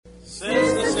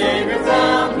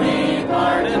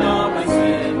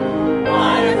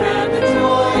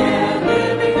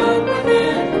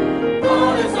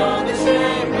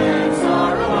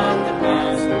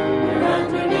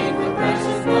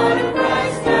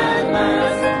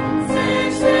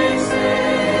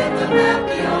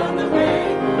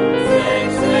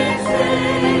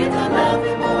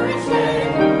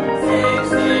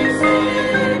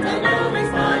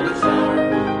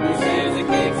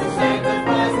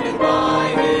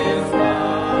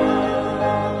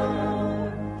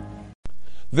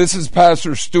This is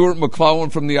Pastor Stuart McClellan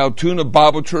from the Altoona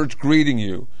Bible Church greeting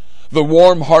you. The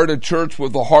warm-hearted church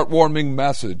with a heartwarming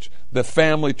message, the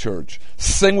family church.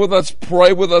 Sing with us,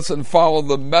 pray with us, and follow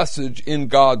the message in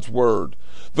God's Word.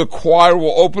 The choir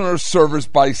will open our service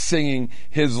by singing,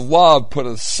 His Love Put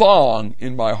a Song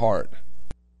in My Heart.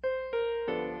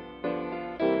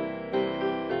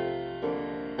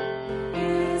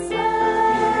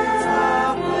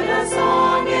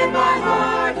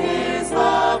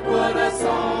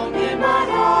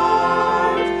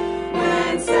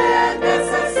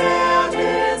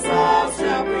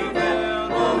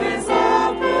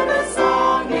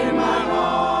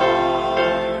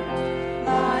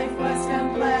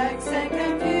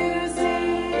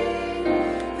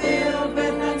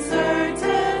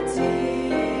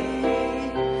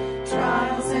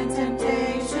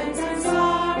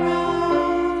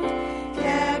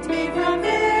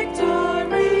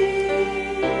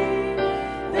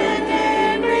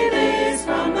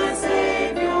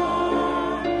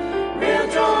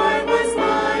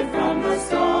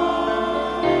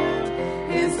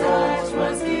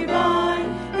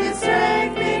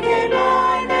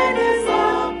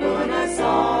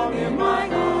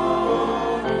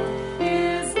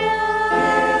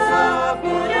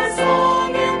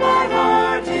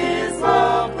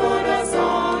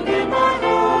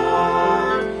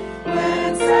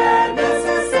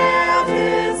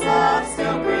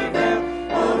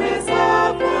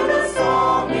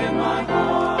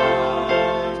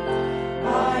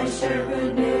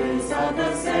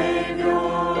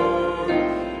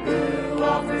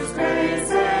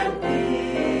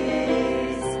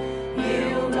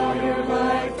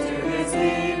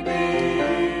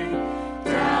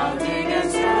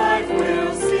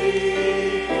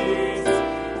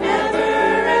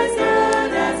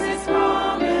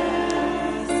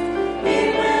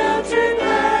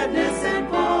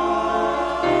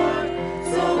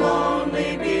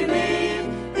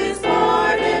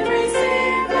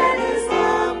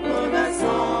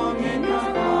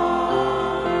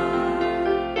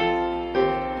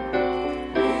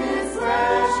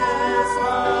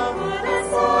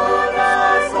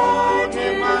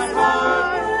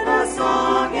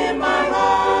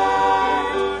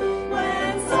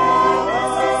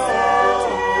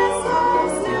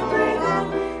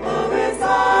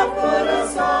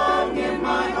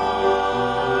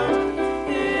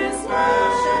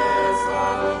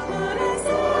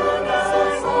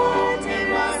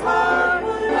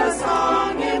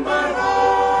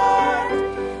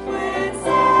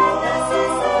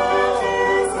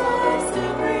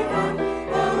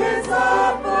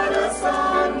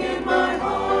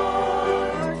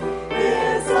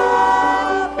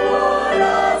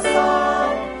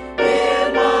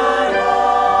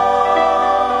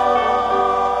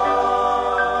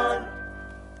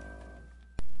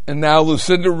 And now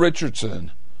Lucinda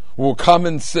Richardson will come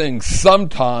and sing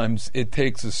Sometimes It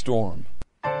Takes a Storm.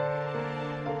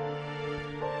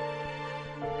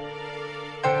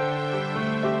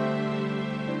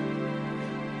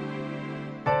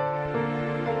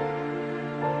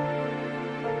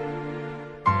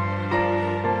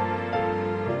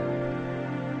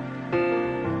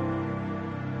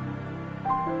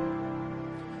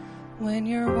 When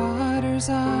your waters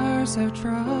are so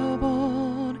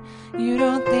troubled, you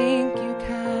don't think you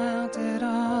count at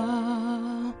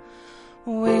all.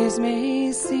 Waves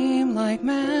may seem like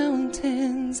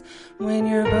mountains when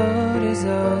your boat is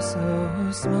oh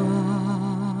so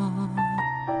small.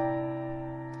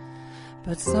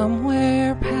 But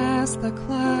somewhere past the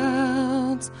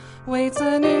clouds waits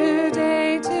a new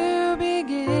day to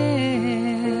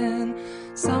begin.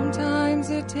 Sometimes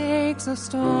it takes a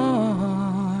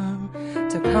storm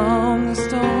to calm the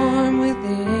storm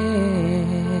within.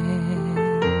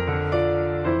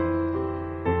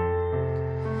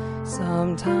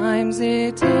 Sometimes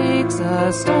it takes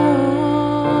a storm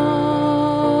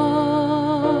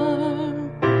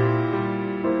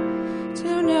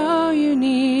to know you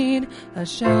need a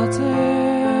shelter.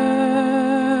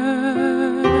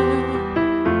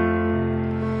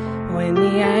 When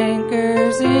the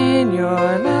anchor's in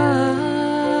your life,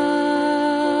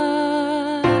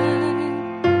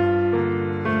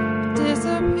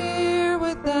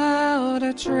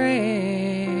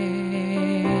 trace.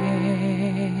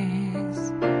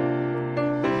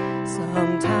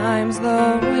 Sometimes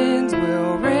the winds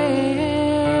will rage.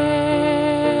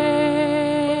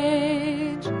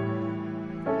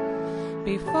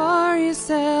 Before you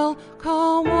sail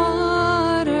calm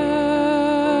waters,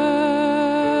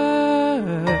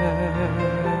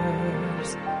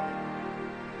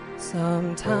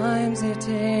 sometimes it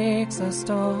takes a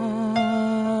storm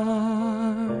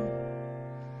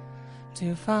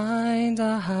to find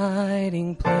a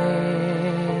hiding place.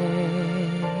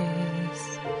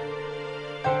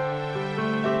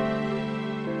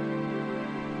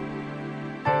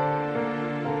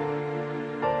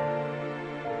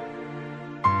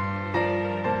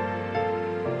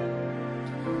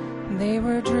 They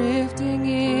were drifting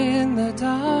in the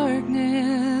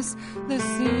darkness, the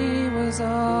sea was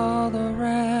all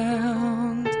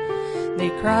around. They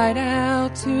cried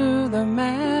out to the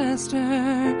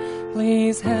Master,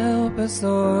 please help us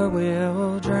or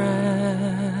we'll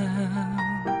drown.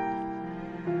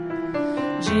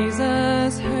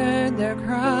 Jesus heard their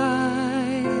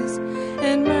cries,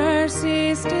 and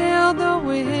mercy stilled the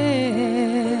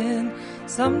wind.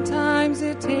 Sometimes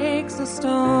it takes a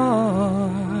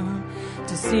storm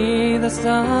to see the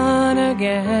sun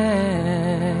again.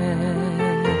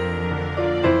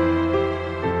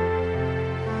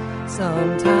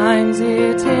 Sometimes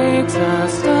it takes a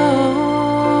storm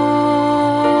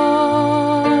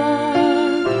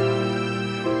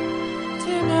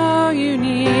to know you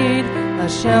need a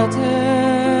shelter.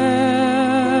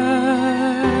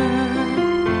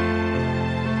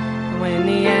 When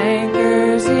the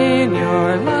anchor's in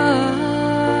your life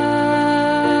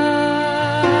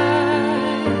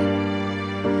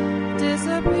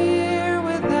disappear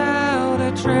without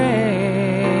a trace.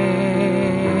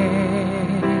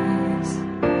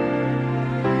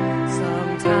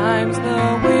 Sometimes the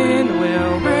wind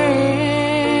will rage.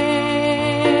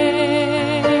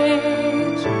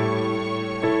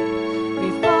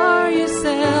 Before you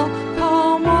sail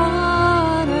calm waters,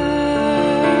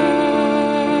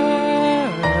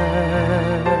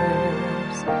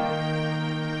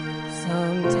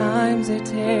 sometimes it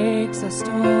takes a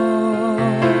storm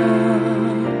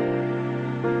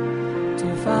to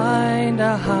find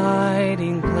a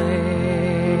hiding place.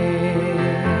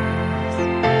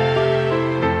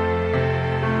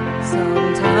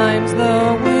 Sometimes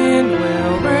the wind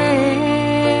will rage.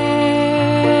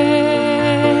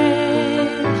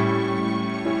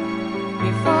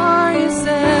 Before you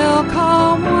sail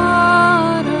calm waters.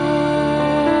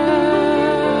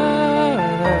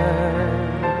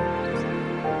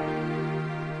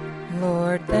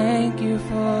 Lord, thank you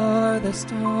for the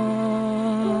storm,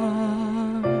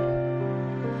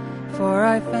 for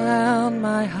I found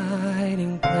my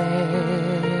hiding place.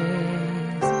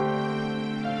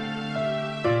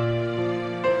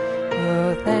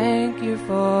 Oh, thank you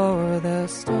for the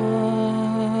storm.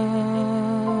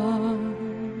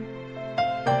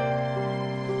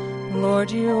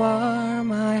 Lord, you are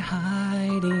my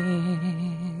hiding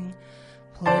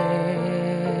place.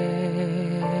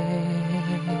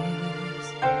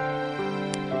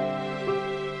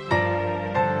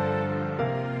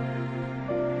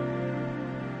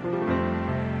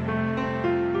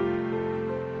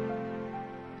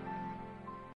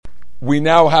 We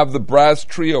now have the brass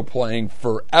trio playing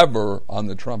Forever on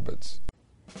the trumpets.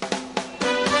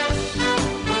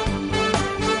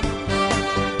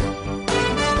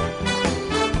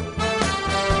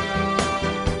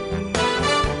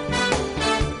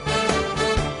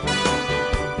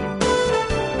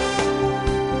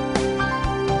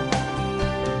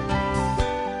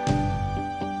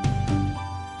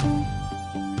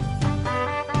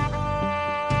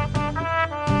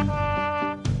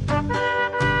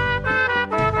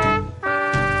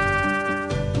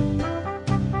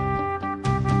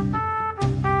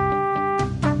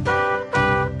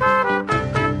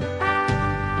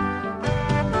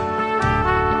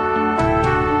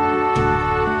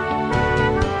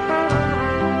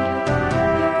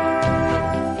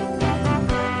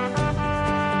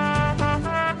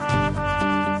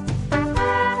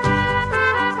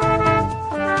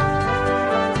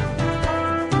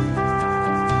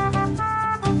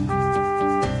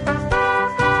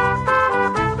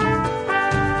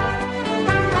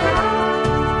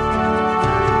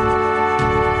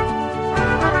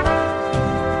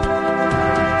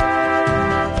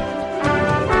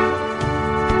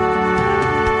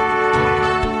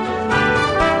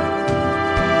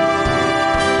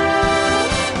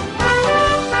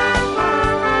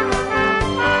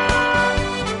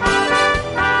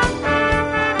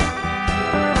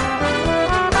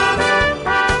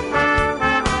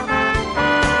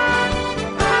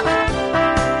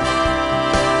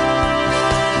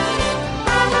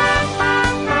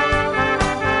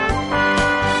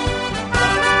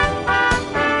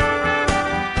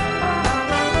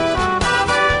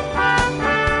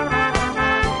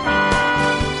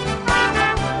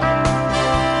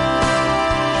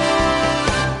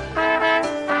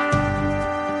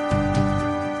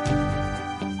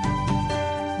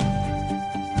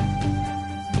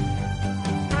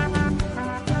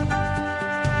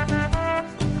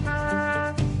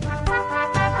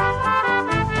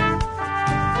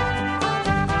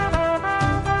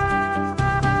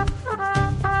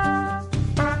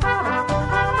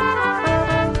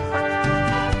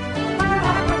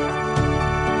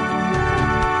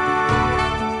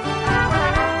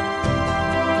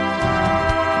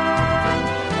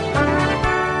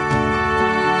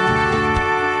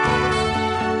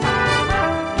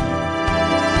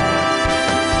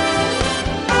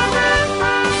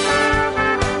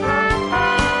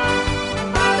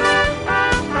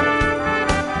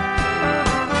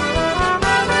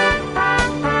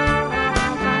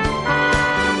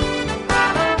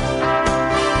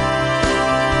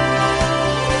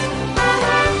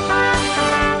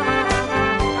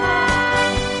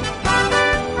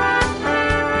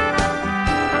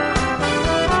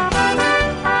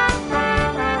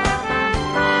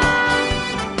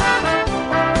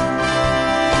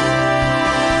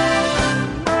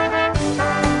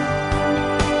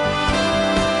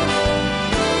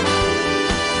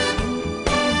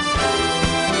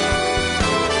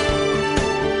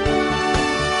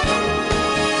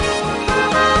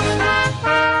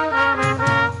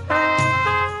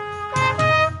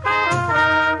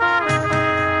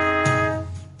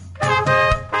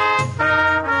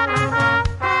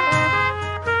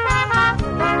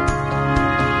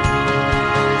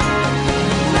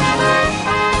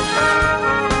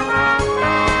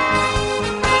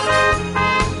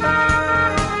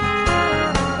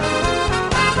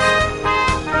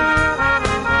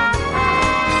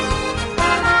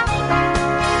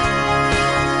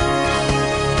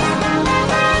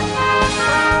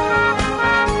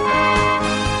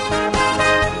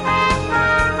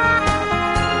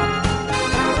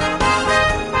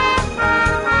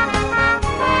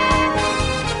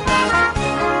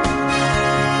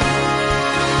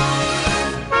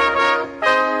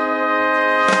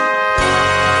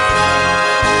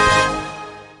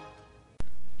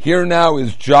 Here now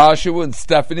is Joshua and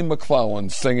Stephanie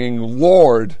McClellan singing,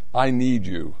 Lord, I Need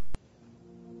You.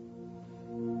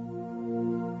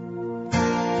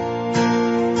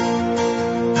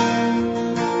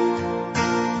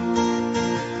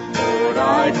 Lord,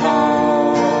 I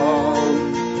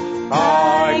come,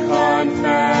 I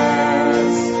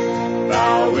confess,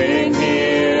 bowing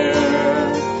here,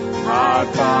 I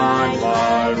find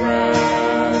my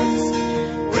rest.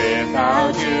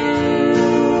 Without you,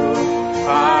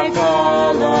 I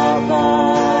fall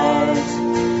apart.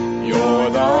 You're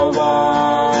the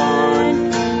one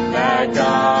that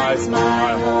guides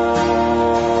my heart.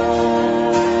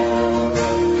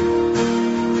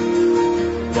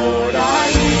 Lord,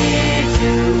 I need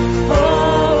you.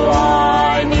 Oh,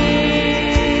 I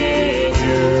need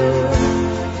you.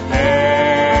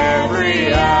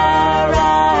 Every hour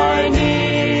I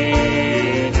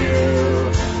need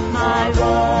you. My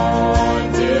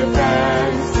one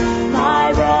defense,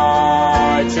 my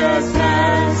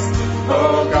righteousness.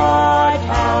 Oh God,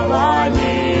 how I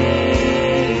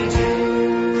need you.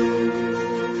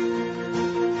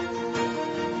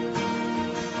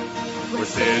 Where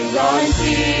sin runs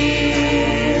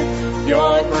deep,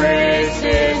 your grace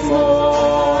is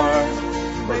more.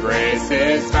 Where grace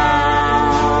is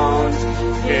found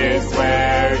is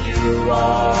where you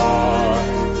are.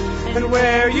 And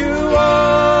where you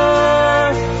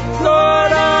are,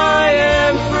 Lord, I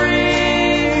am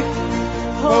free.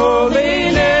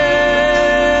 Holiness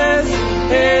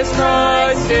is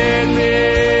Christ in me.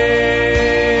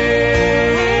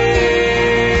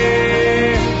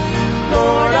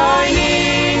 Lord, I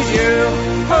need you.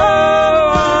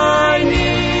 Oh, I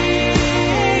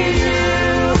need you.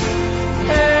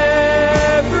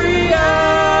 Every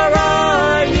hour I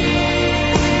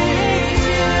need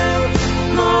you.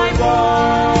 My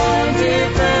one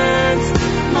defense,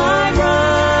 my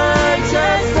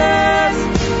righteousness.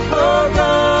 Oh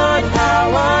God,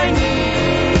 how I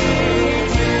need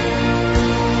you.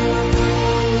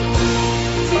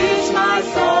 Teach my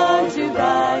soul to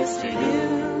rise to you.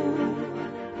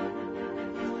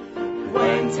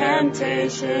 When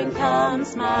temptation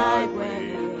comes my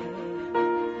way,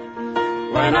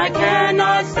 when I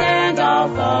cannot stand, I'll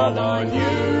fall on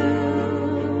you.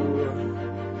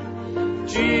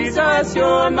 Jesus,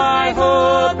 you're my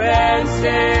hope and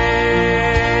stay.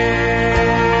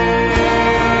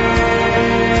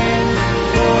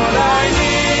 Lord, I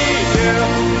need you.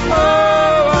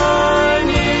 Oh, I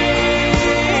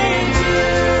need you.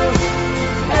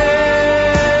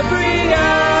 Every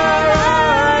hour I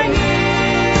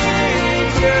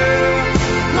need you.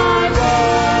 My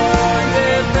one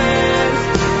defense,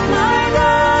 my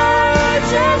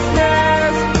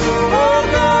righteousness. Oh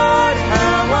God,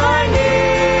 how I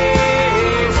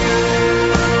need you.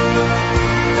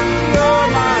 You're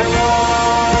my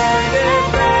one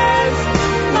defense,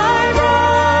 my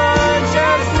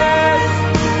righteousness.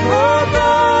 Oh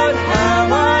God,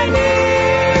 how I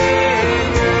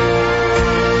need you.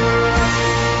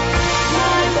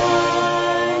 My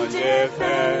one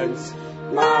defense,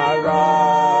 my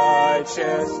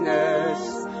righteousness.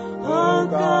 Oh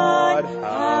God,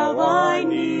 how I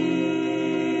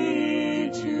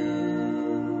need you.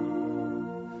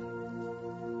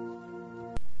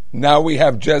 Now we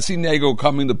have Jesse Nagle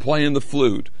coming to play in the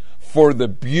flute for the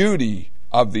beauty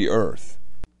of the earth.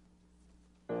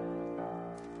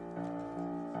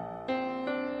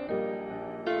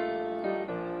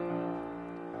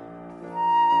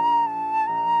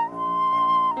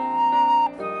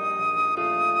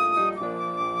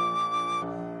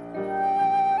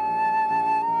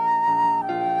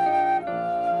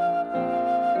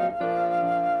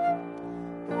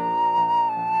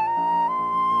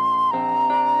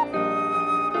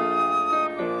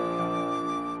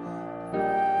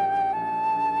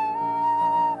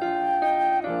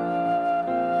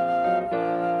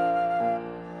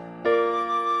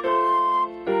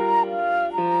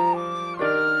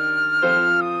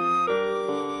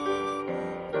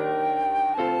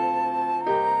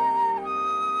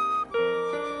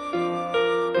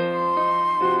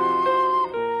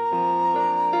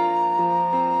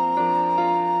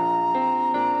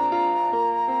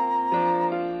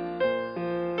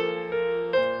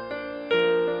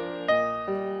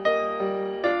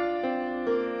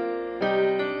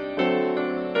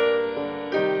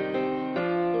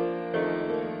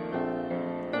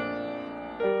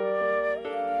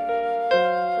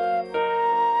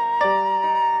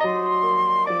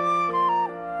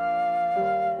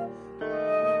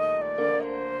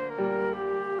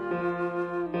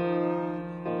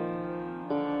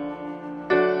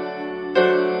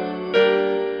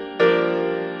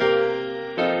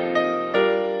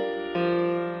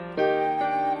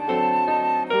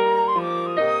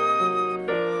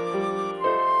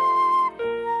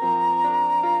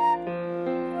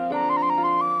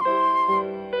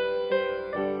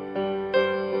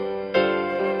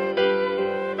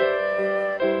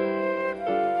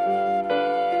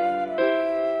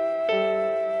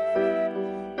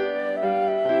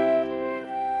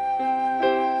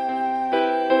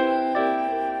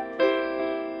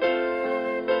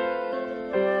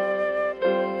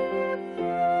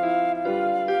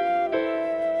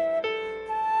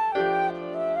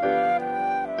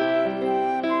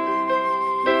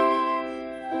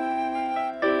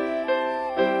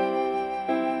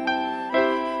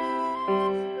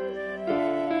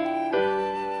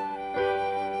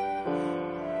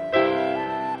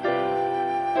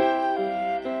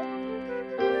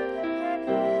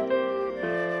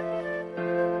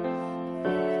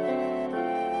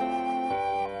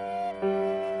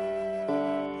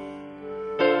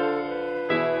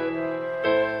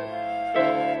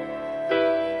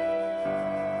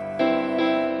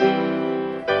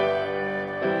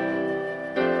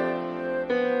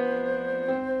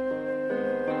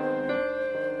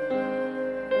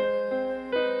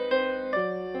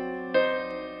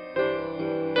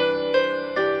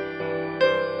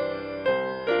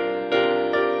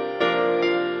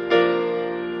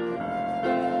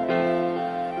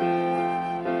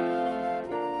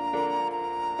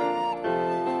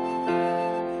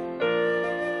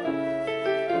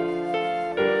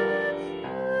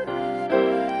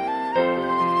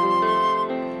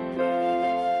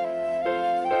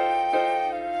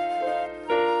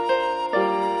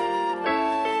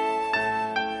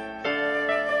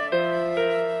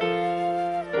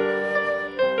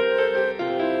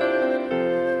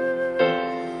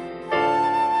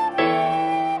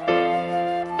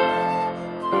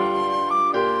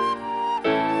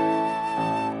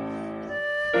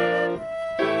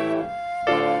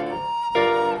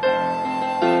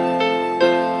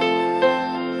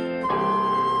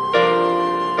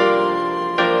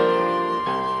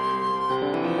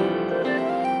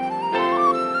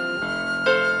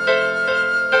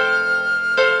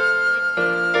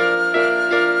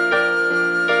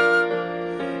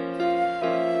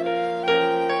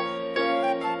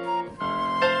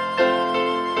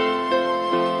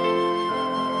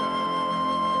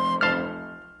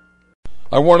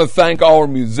 I want to thank our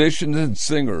musicians and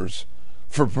singers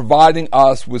for providing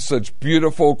us with such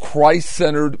beautiful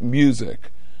Christ-centered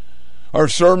music. Our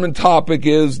sermon topic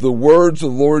is the words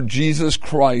of the Lord Jesus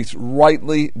Christ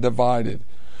rightly divided.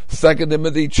 2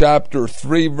 Timothy chapter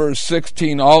 3 verse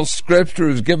 16, all scripture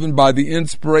is given by the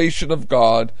inspiration of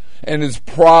God and is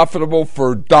profitable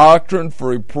for doctrine, for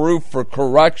reproof, for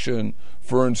correction,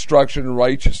 for instruction in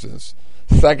righteousness.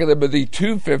 2 Timothy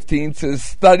 2:15 says,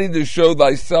 study to show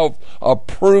thyself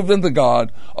approved unto God,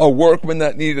 a workman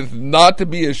that needeth not to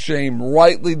be ashamed,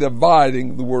 rightly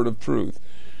dividing the word of truth.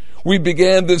 We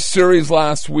began this series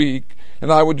last week, and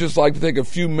I would just like to take a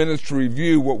few minutes to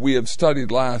review what we have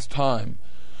studied last time.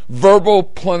 Verbal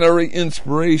plenary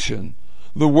inspiration.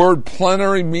 The word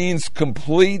plenary means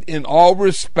complete in all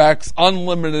respects,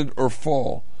 unlimited or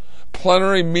full.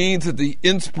 Plenary means that the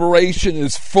inspiration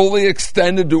is fully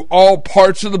extended to all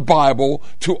parts of the Bible,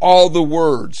 to all the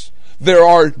words. There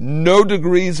are no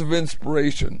degrees of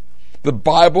inspiration. The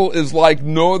Bible is like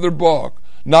no other book.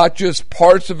 Not just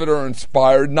parts of it are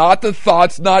inspired, not the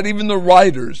thoughts, not even the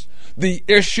writers. The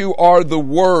issue are the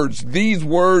words. These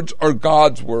words are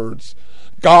God's words.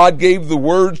 God gave the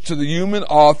words to the human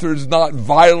authors, not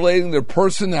violating their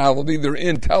personality, their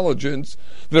intelligence,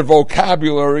 their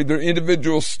vocabulary, their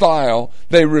individual style.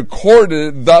 They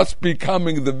recorded it, thus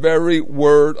becoming the very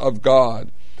word of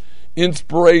God.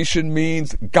 Inspiration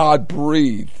means God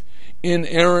breathed.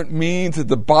 Inerrant means that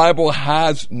the Bible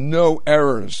has no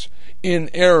errors.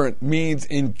 Inerrant means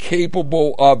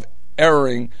incapable of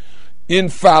erring.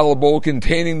 Infallible,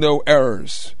 containing no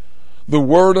errors. The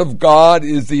Word of God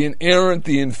is the inerrant,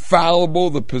 the infallible,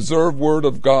 the preserved Word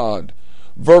of God.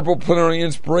 Verbal plenary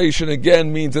inspiration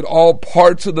again means that all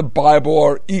parts of the Bible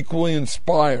are equally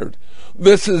inspired.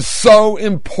 This is so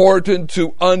important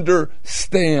to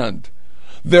understand.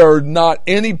 There are not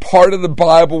any part of the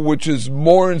Bible which is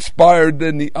more inspired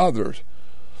than the others.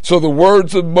 So the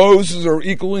words of Moses are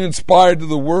equally inspired to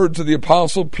the words of the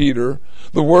Apostle Peter.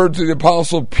 The words of the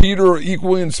Apostle Peter are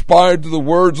equally inspired to the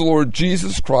words of the Lord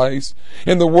Jesus Christ.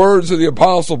 And the words of the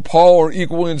Apostle Paul are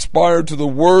equally inspired to the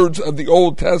words of the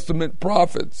Old Testament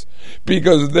prophets.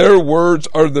 Because their words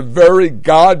are the very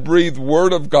God-breathed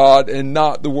Word of God and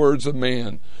not the words of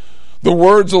man. The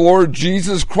words of the Lord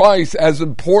Jesus Christ, as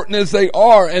important as they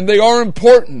are, and they are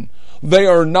important, they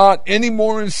are not any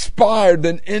more inspired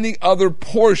than any other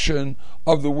portion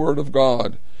of the Word of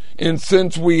God. And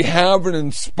since we have an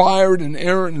inspired,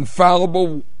 inerrant,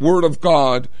 infallible Word of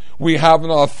God, we have an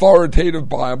authoritative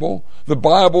Bible. The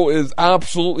Bible is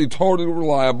absolutely, totally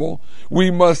reliable.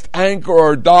 We must anchor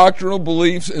our doctrinal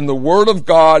beliefs in the Word of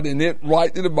God and it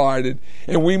rightly divided.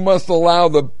 And we must allow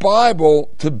the Bible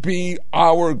to be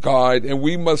our guide. And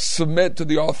we must submit to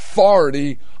the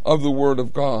authority of the Word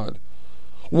of God.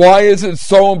 Why is it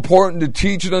so important to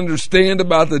teach and understand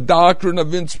about the doctrine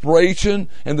of inspiration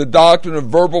and the doctrine of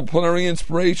verbal plenary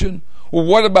inspiration? Well,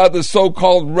 what about the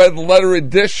so-called red letter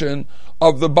edition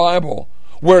of the Bible,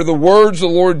 where the words of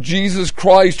the Lord Jesus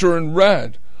Christ are in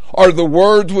red? Are the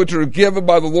words which are given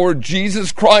by the Lord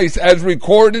Jesus Christ as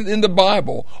recorded in the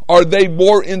Bible, are they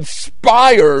more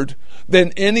inspired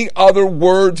than any other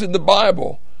words in the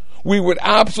Bible? We would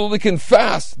absolutely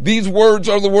confess these words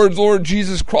are the words of the Lord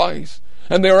Jesus Christ.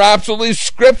 And they're absolutely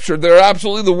Scripture. They're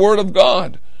absolutely the Word of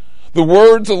God. The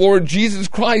words of the Lord Jesus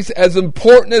Christ, as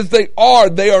important as they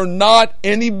are not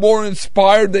any more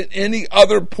inspired than any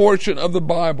other portion of the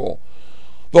Bible.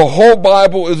 The whole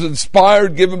Bible is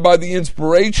inspired, given by the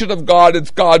inspiration of God.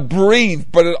 It's God-breathed,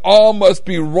 but it all must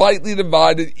be rightly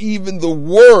divided, even the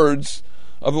words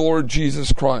of the Lord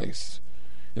Jesus Christ.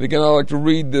 And again, I'd like to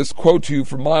read this quote to you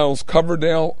from Miles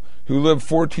Coverdale, who lived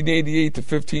 1488 to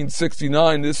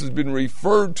 1569. This has been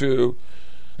referred to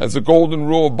as the golden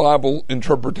rule of Bible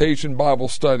interpretation, Bible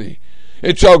study.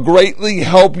 It shall greatly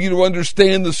help you to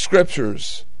understand the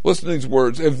Scriptures. Listen to these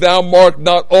words. If thou mark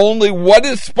not only what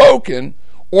is spoken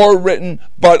or written,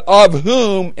 but of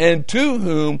whom and to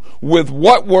whom, with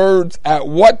what words, at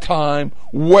what time,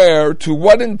 where, to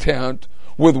what intent,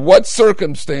 with what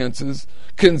circumstances,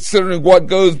 considering what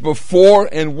goes before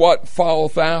and what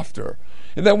followeth after.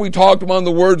 And then we talked about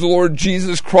the words of the Lord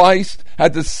Jesus Christ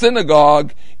at the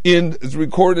synagogue as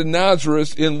recorded in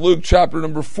Nazareth in Luke chapter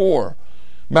number 4.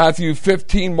 Matthew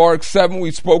 15, Mark 7,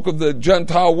 we spoke of the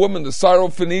Gentile woman, the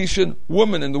Syrophoenician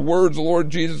woman, and the words of the Lord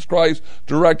Jesus Christ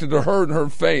directed to her and her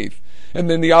faith. And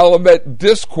then the Olivet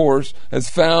Discourse is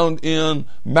found in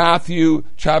Matthew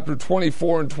chapter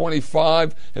 24 and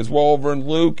 25, as well over in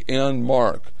Luke and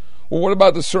Mark. Well, what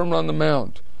about the Sermon on the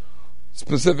Mount?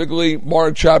 Specifically,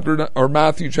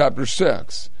 Matthew chapter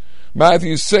 6.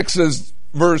 Matthew 6 says,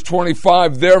 verse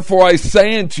 25, therefore I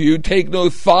say unto you, take no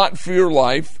thought for your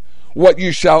life, what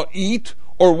you shall eat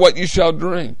or what you shall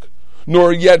drink,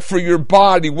 nor yet for your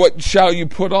body, what shall you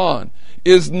put on?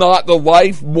 Is not the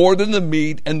life more than the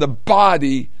meat, and the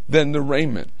body than the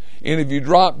raiment? And if you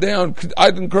drop down,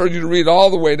 I'd encourage you to read all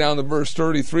the way down to verse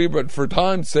 33, but for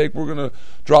time's sake, we're going to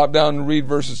drop down and read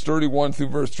verses 31 through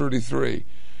verse 33.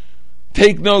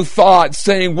 Take no thought,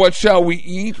 saying, what shall we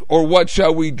eat, or what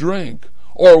shall we drink,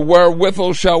 or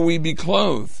wherewithal shall we be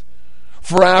clothed?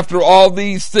 For after all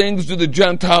these things do the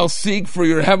Gentiles seek, for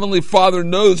your heavenly Father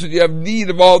knows that you have need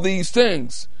of all these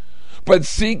things. But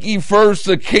seek ye first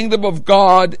the kingdom of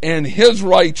God and his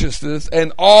righteousness,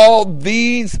 and all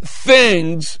these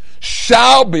things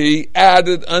shall be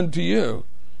added unto you.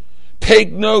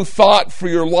 Take no thought for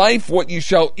your life, what you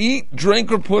shall eat,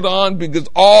 drink, or put on, because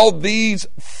all these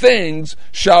things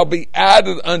shall be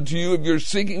added unto you if you're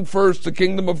seeking first the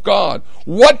kingdom of God.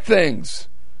 What things?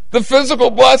 The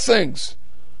physical blessings.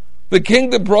 The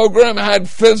kingdom program had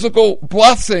physical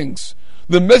blessings.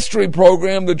 The mystery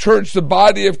program, the church, the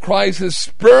body of Christ, has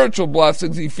spiritual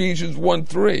blessings, Ephesians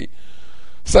 1:3.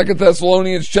 2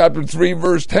 Thessalonians chapter 3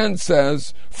 verse 10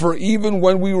 says, for even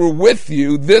when we were with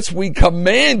you, this we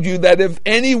command you, that if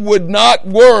any would not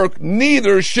work,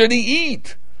 neither should he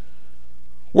eat.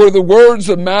 Were the words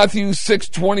of Matthew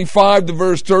 6:25 to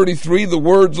verse 33 the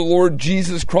words of the Lord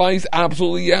Jesus Christ?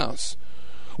 Absolutely yes.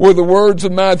 Were the words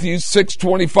of Matthew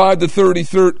 6:25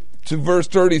 to verse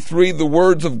 33 the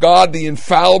words of God, the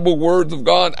infallible words of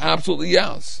God? Absolutely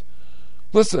yes.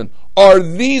 Listen, are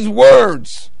these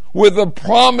words with the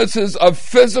promises of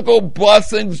physical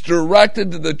blessings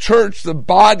directed to the church, the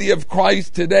body of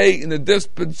Christ today in the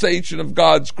dispensation of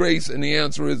God's grace? And the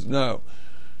answer is no.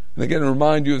 And again, I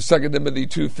remind you of 2 Timothy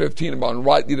 2:15 about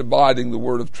rightly dividing the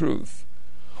word of truth.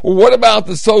 Well, what about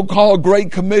the so-called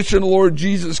Great Commission of the Lord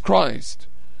Jesus Christ?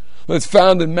 That's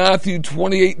found in Matthew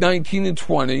 28:19 and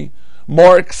 20,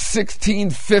 Mark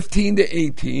 16:15 to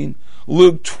 18,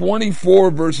 Luke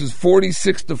 24 verses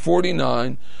 46 to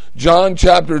 49, John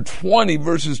chapter 20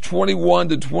 verses 21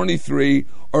 to 23,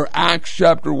 or Acts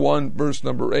chapter 1 verse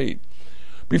number 8.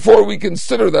 Before we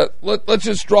consider that, let's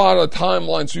just draw out a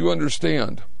timeline so you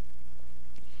understand,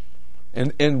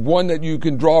 and one that you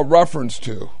can draw reference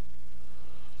to.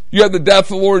 You have the death of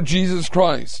the Lord Jesus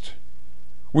Christ.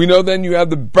 We know then you have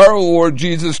the burial of the Lord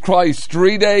Jesus Christ,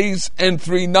 3 days and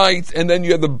 3 nights, and then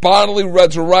you have the bodily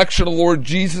resurrection of the Lord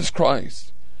Jesus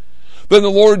Christ. Then the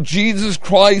Lord Jesus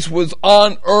Christ was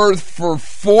on earth for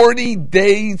 40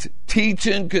 days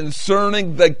teaching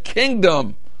concerning the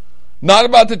kingdom. Not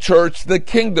about the church, the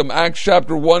kingdom. Acts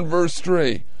chapter 1 verse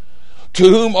 3. To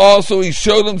whom also he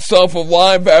showed himself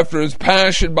alive after his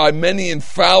passion by many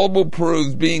infallible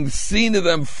proofs, being seen of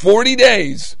them 40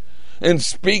 days, and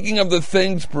speaking of the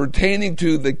things pertaining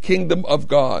to the kingdom of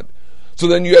God. So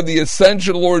then you have the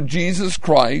ascension of the Lord Jesus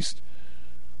Christ.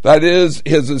 That is,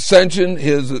 his ascension,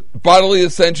 his bodily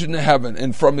ascension to heaven.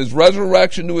 And from his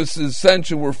resurrection to his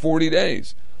ascension were 40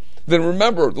 days. Then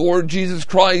remember, the Lord Jesus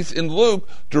Christ in Luke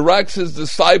directs his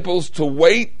disciples to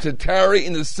wait, to tarry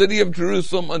in the city of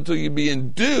Jerusalem until you be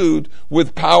endued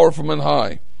with power from on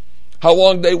high. How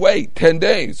long did they wait? 10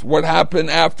 days. What happened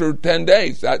after 10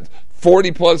 days? That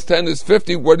 40 plus 10 is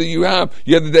 50. What do you have?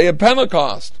 You have the day of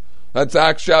Pentecost. That's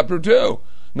Acts chapter 2.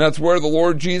 And that's where the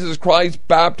Lord Jesus Christ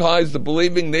baptized the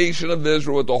believing nation of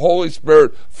Israel with the Holy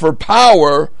Spirit for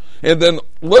power. And then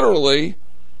literally,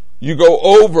 you go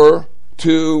over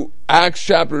to Acts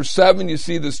chapter 7, you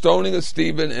see the stoning of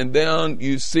Stephen, and then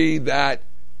you see that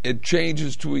it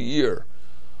changes to a year.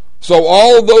 So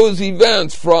all of those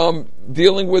events, from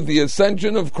dealing with the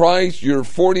ascension of Christ, you're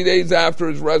 40 days after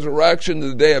his resurrection,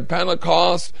 the day of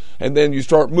Pentecost, and then you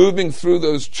start moving through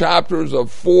those chapters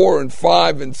of 4 and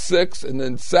 5 and 6 and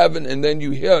then 7, and then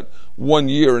you hit 1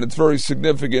 year, and it's very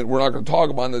significant. We're not going to talk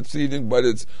about it this evening, but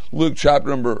it's Luke chapter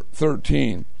number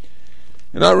 13.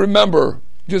 And I remember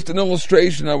just an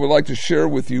illustration I would like to share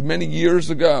with you. Many years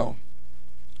ago,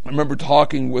 I remember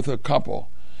talking with a couple,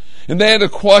 and they had a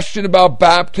question about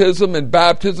baptism and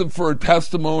baptism for a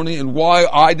testimony, and why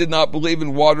I did not believe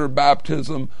in water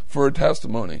baptism for a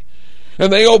testimony.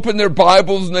 And they opened their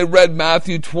Bibles and they read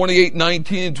Matthew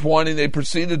 28:19 and 20, and they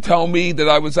proceeded to tell me that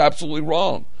I was absolutely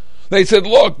wrong. They said,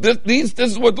 look, this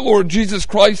is what the Lord Jesus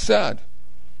Christ said.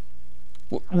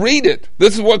 Read it.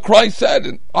 This is what Christ said.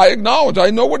 And I acknowledge, I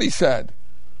know what he said.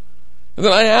 And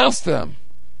then I asked them,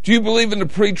 do you believe in the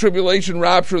pre-tribulation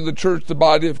rapture of the church, the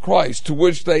body of Christ? To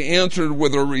which they answered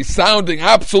with a resounding,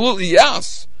 absolutely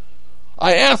yes.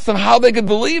 I asked them how they could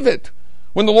believe it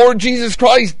when the Lord Jesus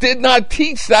Christ did not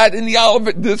teach that in the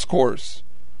Olivet Discourse.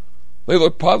 They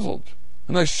looked puzzled.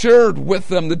 And I shared with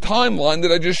them the timeline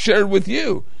that I just shared with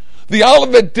you. The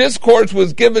Olivet Discourse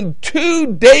was given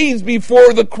 2 days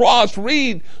before the cross.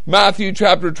 Read Matthew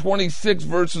chapter 26,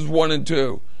 verses 1 and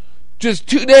 2. Just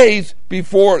 2 days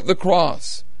before the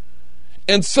cross.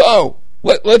 And so,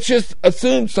 let's just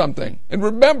assume something. And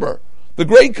remember, the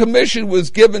Great Commission was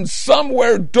given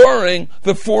somewhere during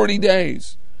the 40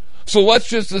 days. So let's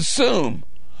just assume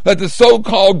that the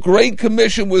so-called Great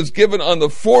Commission was given on the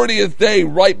 40th day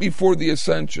right before the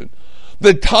Ascension.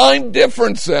 The time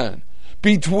difference then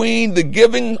between the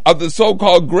giving of the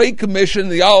so-called Great Commission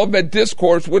and the Olivet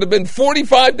Discourse would have been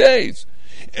 45 days.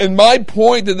 And my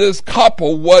point to this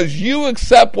couple was, you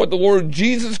accept what the Lord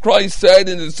Jesus Christ said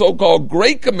in the so-called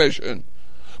Great Commission,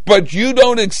 but you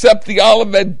don't accept the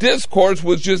Olivet Discourse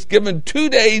was just given 2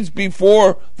 days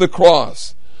before the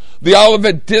cross. The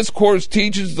Olivet Discourse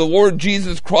teaches the Lord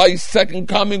Jesus Christ's second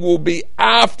coming will be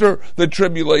after the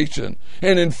tribulation.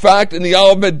 And in fact, in the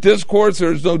Olivet Discourse,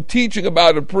 there's no teaching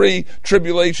about a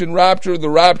pre-tribulation rapture.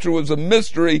 The rapture was a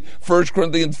mystery, 1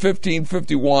 Corinthians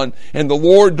 15:51. And the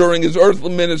Lord, during his earthly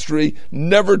ministry,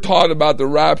 never taught about the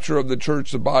rapture of the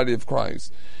church, the body of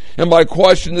Christ. And my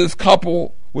question to this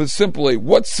couple was simply,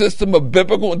 what system of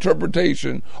biblical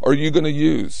interpretation are you going to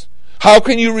use? How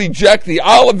can you reject the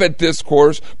Olivet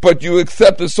Discourse, but you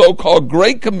accept the so-called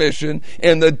Great Commission,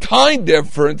 and the time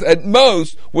difference at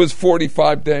most was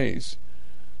 45 days?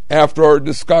 After our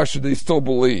discussion, they still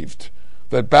believed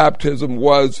that baptism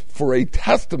was for a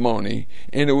testimony,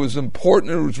 and it was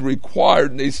important, it was required,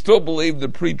 and they still believed the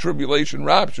pre-tribulation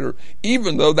rapture,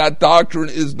 even though that doctrine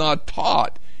is not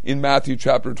taught in Matthew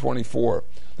chapter 24.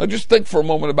 Now just think for a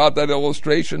moment about that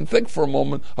illustration. Think for a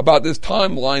moment about this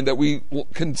timeline that we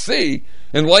can see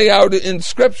and lay out in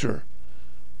Scripture.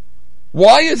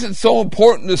 Why is it so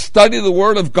important to study the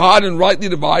Word of God and rightly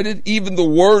divide it, even the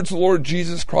words of the Lord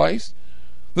Jesus Christ?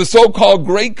 The so-called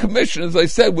Great Commission, as I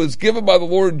said, was given by the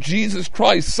Lord Jesus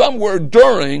Christ somewhere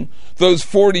during those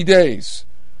 40 days.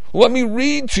 Let me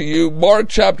read to you Mark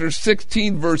chapter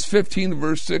 16, verse 15 to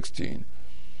verse 16.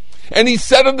 And he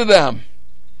said unto them,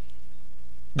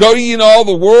 Go ye in all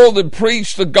the world and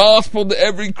preach the gospel to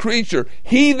every creature.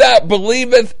 He that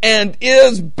believeth and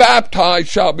is baptized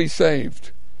shall be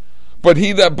saved, but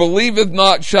he that believeth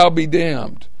not shall be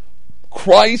damned.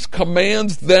 Christ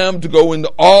commands them to go into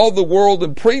all the world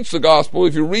and preach the gospel.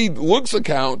 If you read Luke's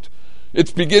account,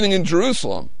 it's beginning in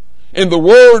Jerusalem. And the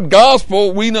word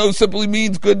gospel, we know, simply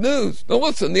means good news. Now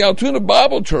listen, the Altoona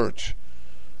Bible Church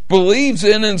believes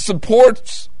in and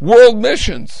supports world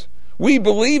missions. We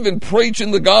believe in preaching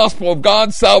the gospel of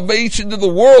God's salvation to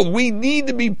the world. We need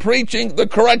to be preaching the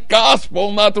correct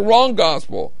gospel, not the wrong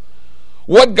gospel.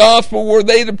 What gospel were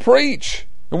they to preach?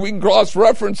 And we can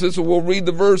cross-reference this, and we'll read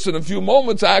the verse in a few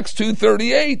moments, Acts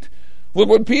 2:38. Look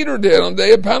what Peter did on the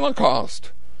day of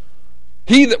Pentecost.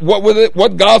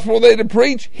 What gospel were they to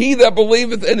preach? He that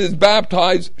believeth and is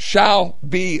baptized shall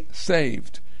be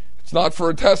saved. It's not for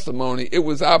a testimony. It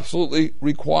was absolutely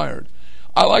required.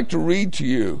 I like to read to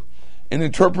you an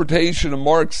interpretation of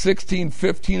Mark 16,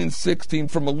 15, and 16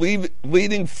 from a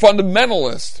leading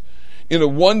fundamentalist in a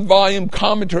one-volume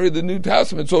commentary of the New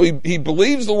Testament. So he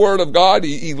believes the Word of God,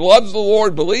 he loves the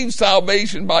Lord, believes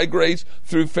salvation by grace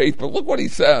through faith. But look what he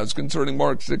says concerning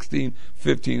Mark 16,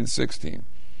 15, and 16.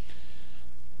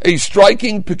 A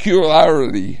striking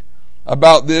peculiarity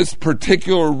about this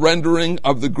particular rendering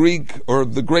of the Greek or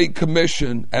the Great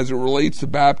Commission as it relates to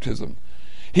baptism.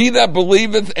 He that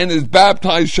believeth and is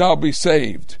baptized shall be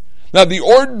saved. Now the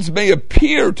ordinance may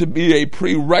appear to be a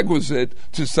prerequisite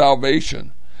to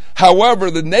salvation.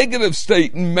 However, the negative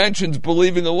statement mentions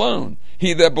believing alone.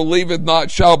 He that believeth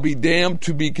not shall be damned,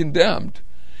 to be condemned.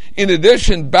 In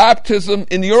addition, baptism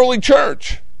in the early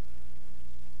church,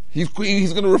 he's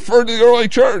going to refer to the early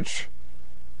church,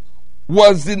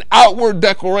 was an outward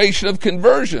declaration of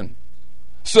conversion.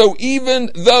 So even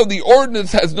though the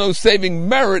ordinance has no saving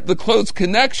merit, the close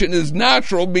connection is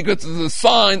natural because it's a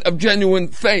sign of genuine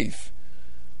faith.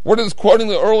 What does quoting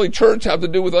the early church have to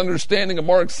do with understanding of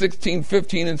Mark 16,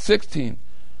 15, and 16?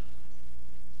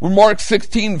 Were Mark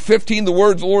 16, 15 the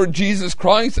words of the Lord Jesus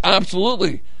Christ?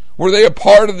 Absolutely. Were they a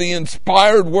part of the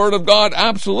inspired Word of God?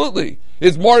 Absolutely.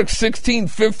 Is Mark 16,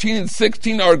 15, and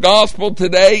 16 our gospel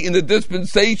today in the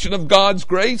dispensation of God's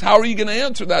grace? How are you going to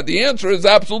answer that? The answer is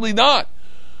absolutely not.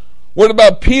 What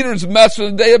about Peter's message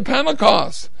on the day of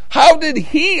Pentecost? How did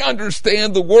he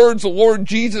understand the words the Lord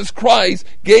Jesus Christ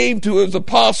gave to his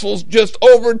apostles just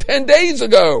over 10 days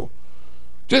ago?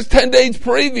 Just 10 days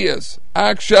previous.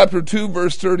 Acts chapter 2,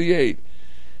 verse 38.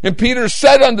 And Peter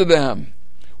said unto them,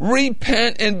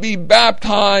 repent and be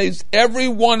baptized, every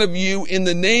one of you, in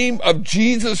the name of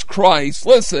Jesus Christ,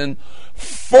 listen,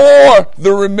 for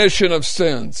the remission of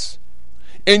sins,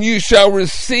 and you shall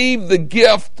receive the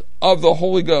gift of the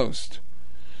Holy Ghost.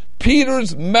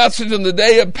 Peter's message on the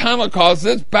day of Pentecost,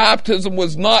 this baptism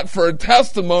was not for a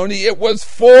testimony, it was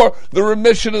for the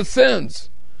remission of sins.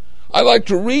 I'd like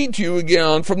to read to you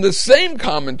again from the same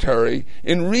commentary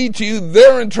and read to you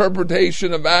their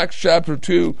interpretation of Acts chapter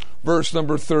 2, verse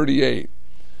number 38.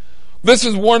 This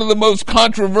is one of the most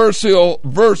controversial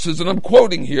verses, and I'm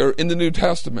quoting here, in the New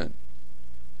Testament.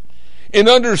 In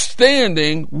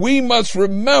understanding, we must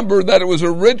remember that it was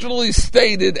originally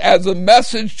stated as a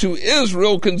message to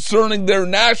Israel concerning their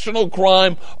national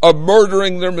crime of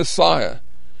murdering their Messiah.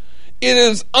 It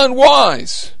is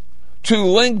unwise to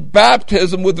link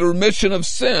baptism with the remission of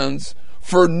sins,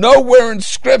 for nowhere in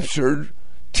Scripture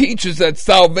teaches that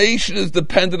salvation is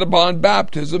dependent upon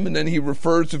baptism, and then he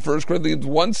refers to 1 Corinthians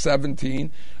 1:17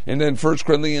 and then 1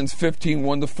 Corinthians 15,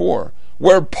 1-4,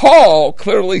 where Paul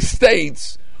clearly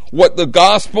states what the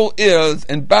gospel is,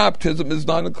 and baptism is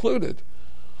not included.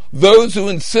 Those who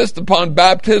insist upon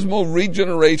baptismal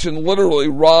regeneration literally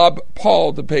rob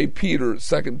Paul to pay Peter,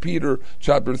 2 Peter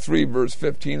chapter 3, verse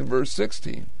 15 and verse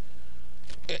 16.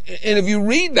 And if you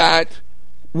read that,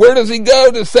 where does he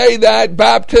go to say that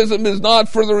baptism is not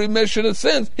for the remission of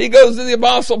sins? He goes to the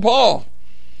Apostle Paul.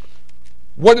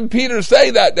 What did Peter say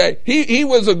that day? He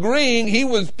was agreeing, he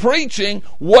was preaching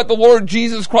what the Lord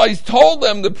Jesus Christ told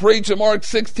them to preach in Mark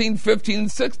 16, 15,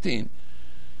 and 16.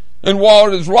 And while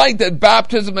it is right that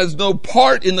baptism has no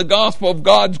part in the gospel of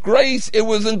God's grace, it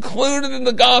was included in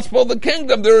the gospel of the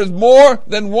kingdom. There is more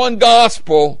than one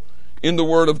gospel in the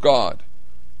Word of God.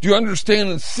 Do you understand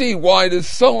and see why it is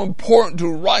so important to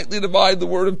rightly divide the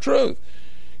word of truth?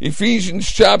 Ephesians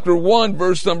chapter 1,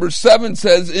 verse number 7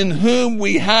 says, in whom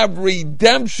we have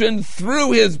redemption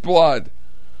through his blood,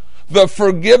 the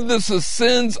forgiveness of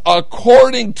sins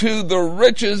according to the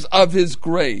riches of his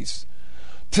grace.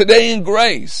 Today in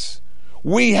grace,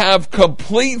 we have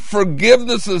complete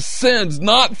forgiveness of sins,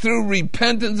 not through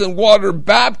repentance and water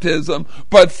baptism,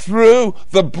 but through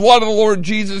the blood of the Lord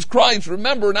Jesus Christ.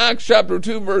 Remember in Acts chapter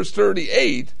 2, verse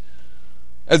 38,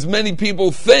 as many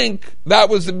people think that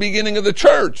was the beginning of the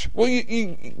church. Well,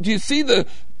 do you see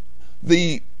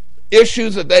the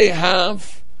issues that they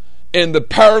have and the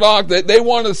paradox that they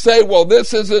want to say, well,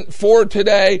 this isn't for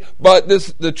today, but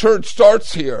the church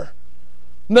starts here.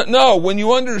 No, when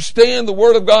you understand the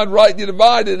Word of God rightly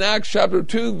divided in Acts chapter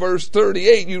 2, verse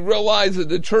 38, you realize that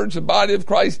the church, the body of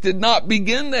Christ, did not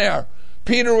begin there.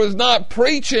 Peter was not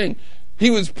preaching. He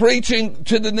was preaching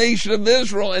to the nation of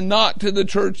Israel and not to the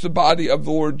church, the body of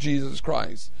the Lord Jesus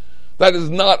Christ. That is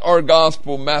not our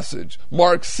gospel message.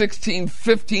 Mark 16,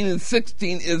 15, and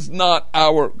 16 is not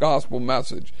our gospel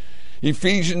message.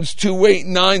 Ephesians 2, 8,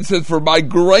 9 says, for by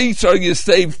grace are you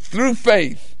saved through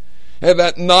faith, and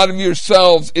that not of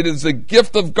yourselves, it is a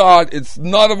gift of God, it's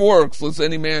not of works, lest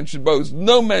any man should boast.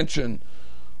 No mention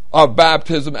of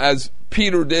baptism as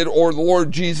Peter did or the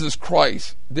Lord Jesus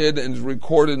Christ did, and is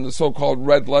recorded in the so-called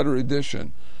red letter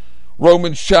edition.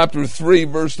 Romans chapter 3,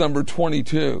 verse number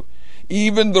 22.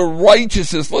 Even the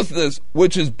righteousness, listen to this,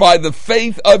 which is by the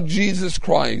faith of Jesus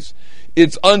Christ,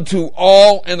 it's unto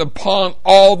all and upon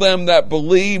all them that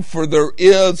believe, for there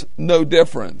is no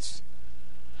difference.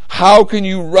 How can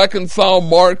you reconcile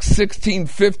Mark 16,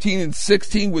 15, and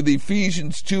 16 with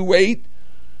Ephesians 2, 8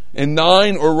 and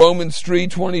 9 or Romans 3,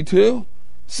 22?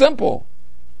 Simple.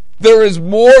 There is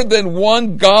more than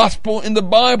one gospel in the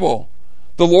Bible.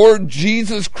 The Lord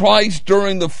Jesus Christ,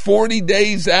 during the 40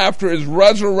 days after his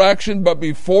resurrection but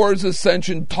before his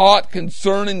ascension, taught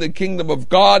concerning the kingdom of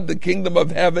God, the kingdom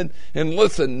of heaven, and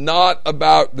listen, not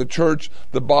about the church,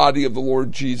 the body of the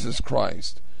Lord Jesus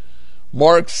Christ.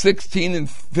 Mark 16 and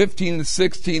 15 and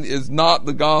 16 is not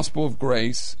the gospel of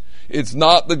grace. It's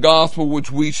not the gospel which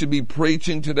we should be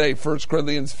preaching today. 1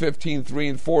 Corinthians 15, 3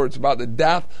 and 4. It's about the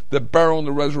death, the burial, and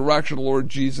the resurrection of the Lord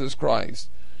Jesus Christ.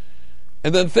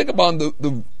 And then think about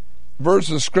the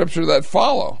verses of Scripture that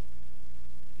follow.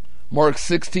 Mark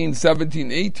 16, 17,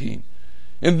 18.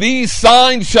 And these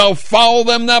signs shall follow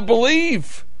them that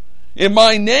believe. In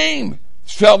my name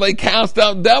shall they cast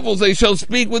out devils, they shall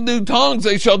speak with new tongues,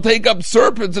 they shall take up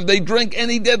serpents, if they drink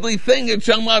any deadly thing, it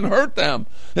shall not hurt them,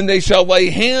 and they shall lay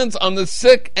hands on the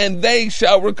sick, and they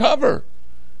shall recover.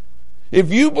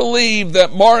 If you believe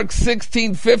that Mark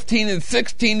 16, 15, and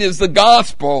 16 is the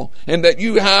gospel, and that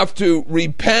you have to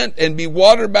repent and be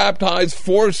water baptized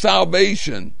for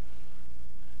salvation,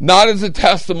 not as a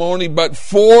testimony, but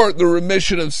for the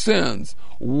remission of sins,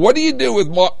 what do you do with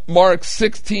Mark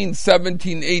 16,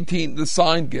 17, 18, the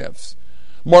sign gifts?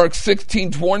 Mark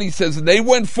 16:20 says, "They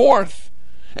went forth,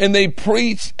 and they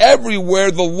preached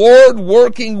everywhere, the Lord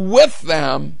working with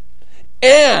them,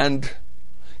 and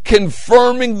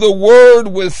confirming the word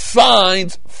with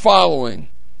signs following."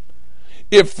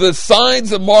 If the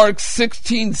signs of Mark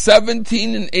 16,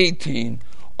 17, and 18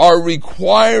 are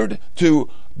required to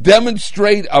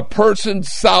demonstrate a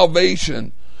person's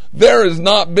salvation, there has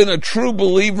not been a true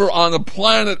believer on the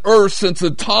planet Earth since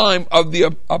the time of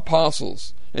the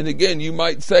apostles. And again, you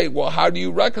might say, well, how do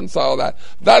you reconcile that?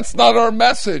 That's not our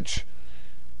message.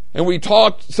 And we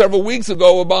talked several weeks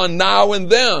ago about now and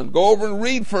then. Go over and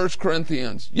read 1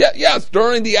 Corinthians. Yes,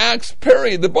 during the Acts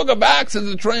period. The book of Acts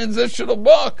is a transitional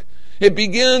book. It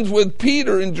begins with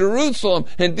Peter in Jerusalem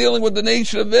and dealing with the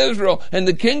nation of Israel and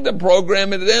the kingdom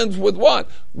program, and it ends with what?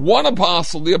 One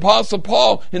apostle, the Apostle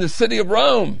Paul, in the city of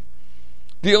Rome,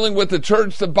 dealing with the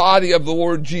church, the body of the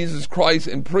Lord Jesus Christ,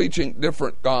 and preaching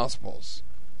different gospels.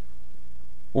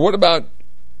 Well, what about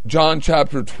John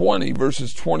chapter 20,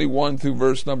 verses 21 through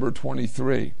verse number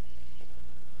 23?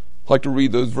 I'd like to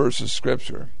read those verses of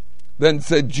Scripture. "Then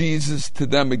said Jesus to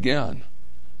them again,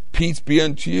 Peace be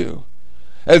unto you.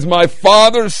 As my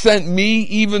Father sent me,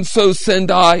 even so send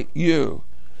I you.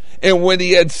 And when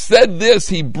he had said this,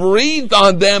 he breathed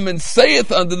on them and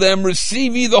saith unto them,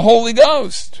 Receive ye the Holy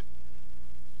Ghost."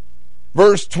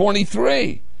 Verse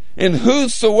 23, "And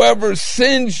whosoever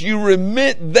sins you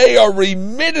remit, they are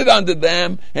remitted unto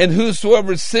them, and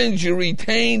whosoever sins you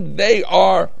retain, they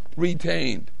are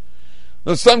retained."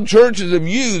 Now, some churches have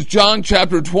used John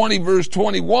chapter 20, verse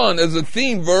 21 as a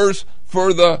theme verse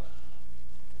for the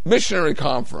missionary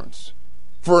conference,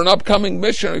 for an upcoming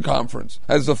missionary conference.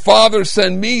 "As the Father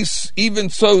sent me, even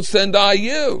so send I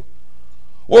you."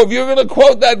 Well, if you're going to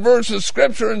quote that verse of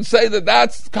Scripture and say that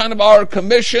that's kind of our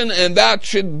commission and that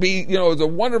should be, is a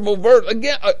wonderful verse,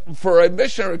 again, for a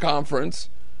missionary conference,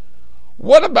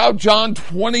 what about John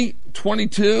 20,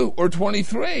 22, or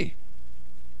 23?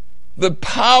 The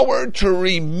power to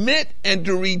remit and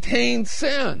to retain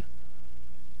sin.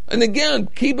 And again,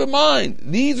 keep in mind,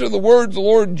 these are the words of the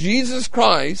Lord Jesus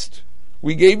Christ.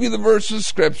 We gave you the verses of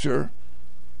Scripture,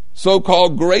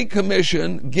 so-called Great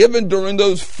Commission, given during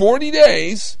those 40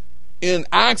 days in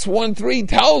Acts 1:3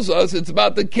 tells us it's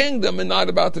about the kingdom and not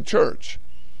about the church.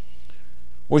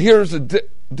 Well, here's a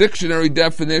dictionary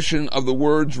definition of the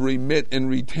words remit and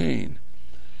retain.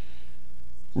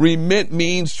 Remit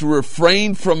means to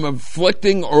refrain from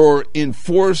inflicting or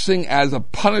enforcing as a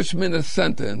punishment a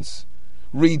sentence.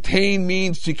 Retain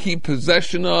means to keep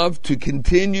possession of, to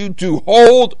continue, to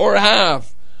hold, or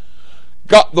have.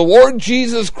 God, the Lord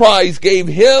Jesus Christ gave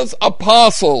his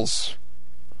apostles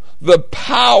the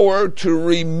power to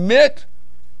remit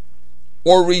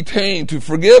or retain, to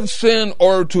forgive sin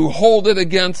or to hold it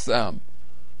against them.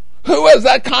 Who has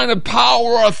that kind of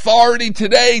power or authority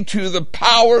today to the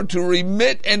power to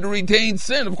remit and to retain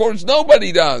sin? Of course,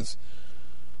 nobody does.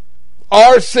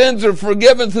 Our sins are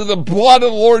forgiven through the blood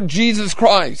of the Lord Jesus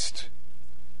Christ.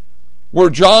 Were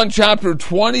John chapter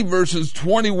 20, verses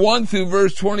 21 through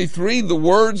verse 23, the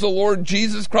words of the Lord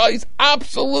Jesus Christ?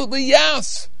 Absolutely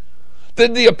yes.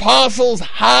 Did the apostles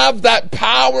have that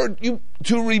power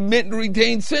to remit and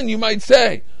retain sin, you might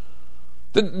say?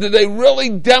 Did they really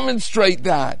demonstrate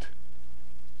that?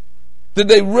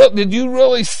 Did you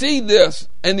really see this?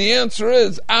 And the answer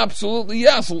is absolutely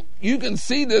yes. You can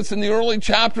see this in the early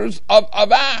chapters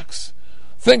of Acts.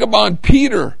 Think about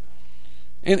Peter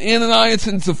and Ananias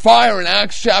and Sapphira in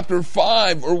Acts chapter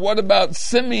 5. Or what about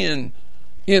Simeon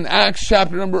in Acts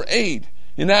chapter number 8?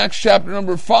 In Acts chapter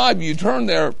number 5, you turn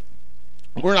there.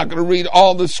 We're not going to read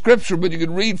all the Scripture, but you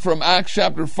could read from Acts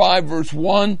chapter 5, verse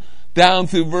 1 down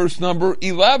through verse number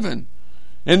 11.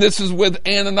 And this is with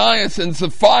Ananias and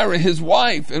Sapphira, his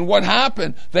wife. And what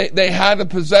happened? They had a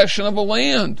possession of a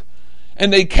land.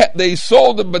 And they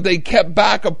sold it, but they kept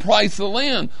back a price of the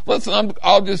land. Listen,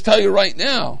 I'll just tell you right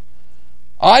now.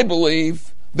 I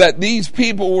believe that these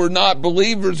people were not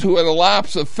believers who had a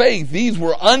lapse of faith. These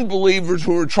were unbelievers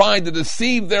who were trying to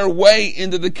deceive their way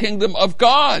into the kingdom of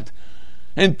God.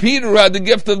 And Peter had the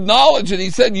gift of knowledge, and he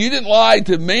said, you didn't lie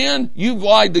to man, you've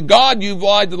lied to God, you've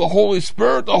lied to the Holy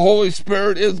Spirit. The Holy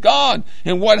Spirit is God.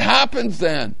 And what happens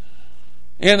then?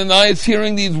 Ananias,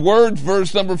 hearing these words,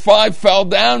 verse number 5, fell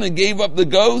down and gave up the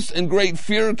ghost, and great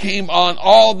fear came on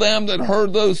all them that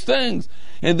heard those things.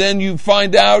 And then you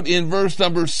find out in verse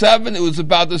number 7, it was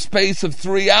about the space of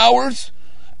 3 hours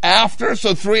after.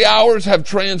 So 3 hours have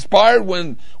transpired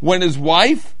when his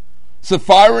wife,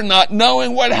 Sapphira, not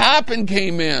knowing what happened,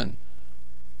 came in.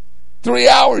 3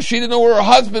 hours. She didn't know where her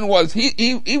husband was.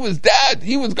 He was dead.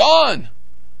 He was gone.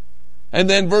 And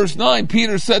then verse 9,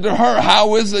 Peter said to her,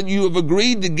 how is it you have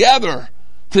agreed together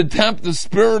to tempt the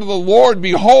Spirit of the Lord.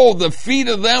 Behold, the feet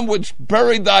of them which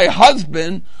buried thy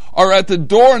husband are at the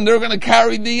door, and they're going to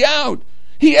carry thee out.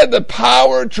 He had the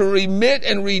power to remit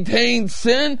and retain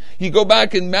sin. You go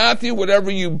back in Matthew, whatever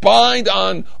you bind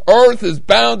on earth is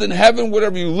bound in heaven.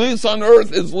 Whatever you loose on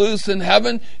earth is loose in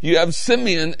heaven. You have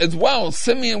Simeon as well.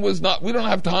 Simeon was not, we don't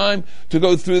have time to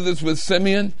go through this with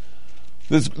Simeon,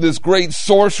 this great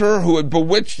sorcerer who had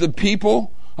bewitched the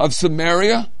people of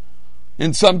Samaria.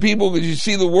 And some people, as you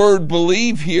see the word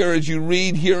believe here, as you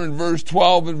read here in verse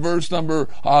 12 and verse number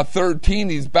 13,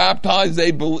 he's baptized,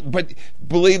 but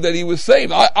believe that he was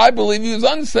saved. I believe he was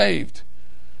unsaved.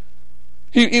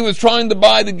 He was trying to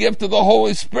buy the gift of the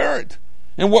Holy Spirit.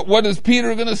 And what is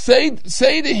Peter going to say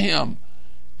to him?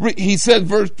 He said,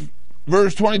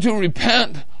 verse 22,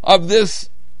 repent of this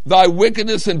thy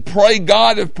wickedness, and pray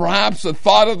God if perhaps the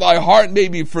thought of thy heart may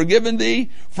be forgiven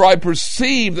thee, for I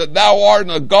perceive that thou art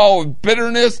in a gall of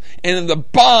bitterness and in the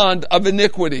bond of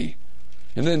iniquity.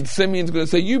 And then Simeon's going to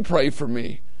say, you pray for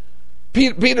me.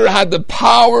 Peter had the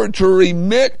power to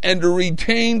remit and to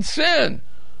retain sin.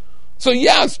 So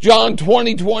yes, John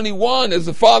 20:21, as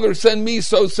the Father send me,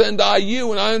 so send I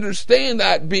you. And I understand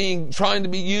that trying to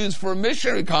be used for a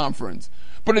missionary conference.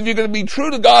 But if you're going to be true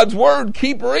to God's word,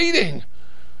 keep reading.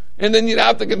 And then you'd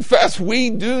have to confess,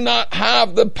 we do not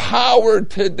have the power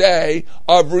today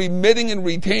of remitting and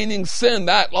retaining sin.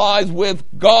 That lies with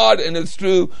God, and it's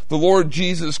through the Lord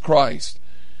Jesus Christ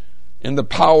and the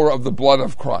power of the blood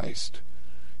of Christ.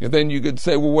 And then you could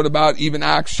say, well, what about even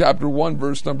Acts chapter 1,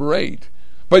 verse number 8?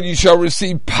 But you shall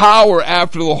receive power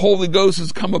after the Holy Ghost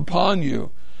has come upon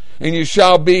you. And you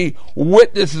shall be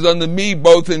witnesses unto me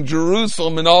both in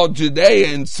Jerusalem and all Judea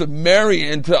and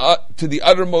Samaria and to the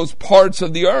uttermost parts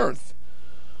of the earth.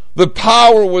 The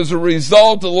power was a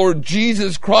result of the Lord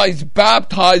Jesus Christ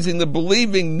baptizing the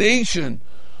believing nation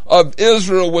of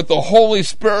Israel with the Holy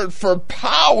Spirit for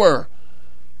power.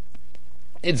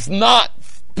 It's not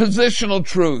positional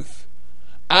truth.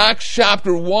 Acts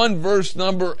chapter 1 verse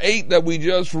number 8 that we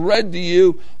just read to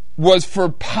you was for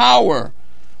power.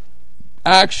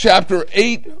 Acts chapter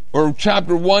 8 or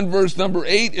chapter 1 verse number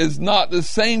 8 is not the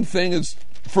same thing as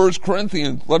 1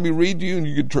 Corinthians. Let me read to you, and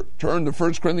you can turn to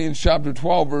 1 Corinthians chapter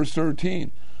 12 verse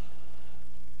 13.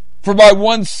 For by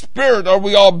one Spirit are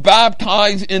we all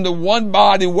baptized into one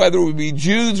body, whether we be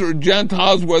Jews or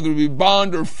Gentiles, whether we be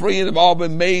bond or free, and have all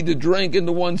been made to drink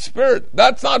into one Spirit.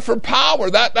 That's not for power.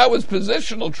 That was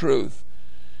positional truth.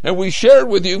 And we shared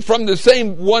with you from the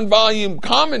same one-volume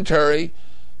commentary.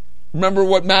 Remember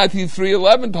what Matthew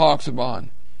 3:11 talks about.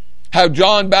 How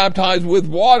John baptized with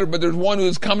water, but there's one who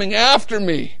is coming after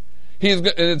me. And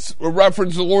it's a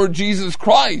reference to the Lord Jesus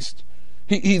Christ.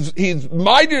 He's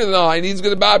mightier than I, and he's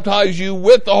going to baptize you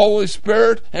with the Holy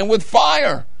Spirit and with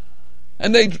fire.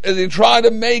 And they try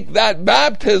to make that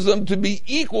baptism to be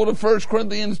equal to 1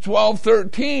 Corinthians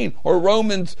 12:13 or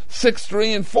Romans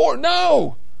 6:3 and 4.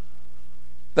 No.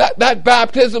 That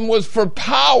baptism was for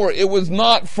power. It was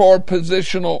not for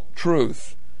positional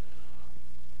truth.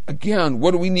 Again,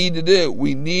 what do we need to do?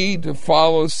 We need to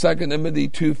follow 2 Timothy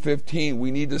 2:15.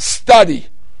 We need to study.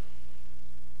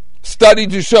 Study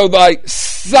to show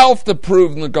thyself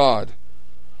approved unto God,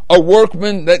 a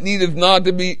workman that needeth not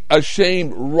to be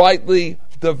ashamed, rightly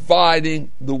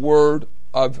dividing the word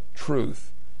of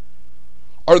truth.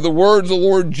 Are the words of the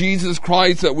Lord Jesus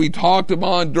Christ that we talked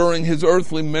about during his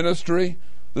earthly ministry,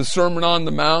 the Sermon on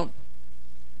the Mount,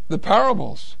 the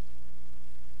parables?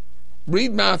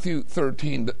 Read Matthew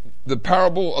 13, the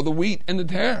parable of the wheat and the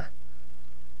tare.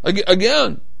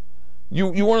 Again,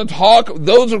 you want to talk,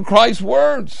 those are Christ's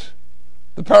words.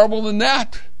 The parable of the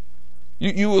net.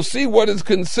 You will see what is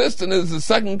consistent as the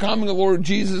second coming of the Lord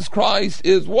Jesus Christ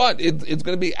is what? It's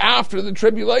going to be after the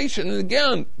tribulation. And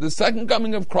again, the second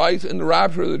coming of Christ and the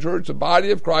rapture of the church, the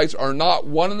body of Christ, are not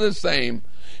one and the same.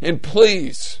 And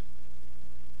please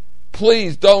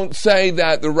don't say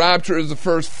that the rapture is the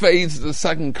first phase of the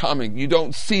second coming. You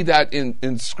don't see that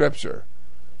in Scripture.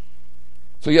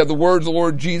 So you have the words of the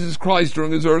Lord Jesus Christ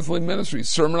during his earthly ministry,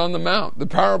 Sermon on the Mount, the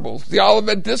parables, the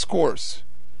Olivet Discourse,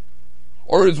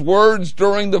 or his words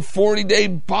during the 40-day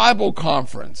Bible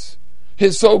conference,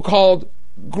 his so-called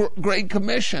Great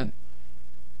Commission.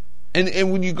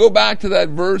 And when you go back to that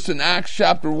verse in Acts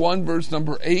chapter 1, verse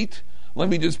number 8, let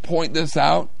me just point this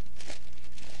out.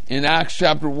 In Acts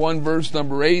chapter 1, verse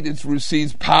number 8, it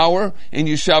receives power, and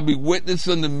you shall be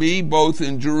witnesses unto me both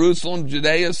in Jerusalem,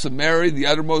 Judea, Samaria, the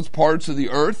uttermost parts of the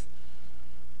earth.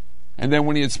 And then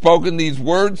when he had spoken these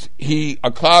words,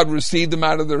 a cloud received them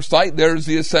out of their sight. There's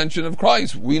the ascension of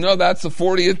Christ. We know that's the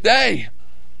 40th day.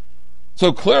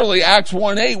 So clearly Acts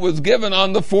 1:8 was given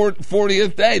on the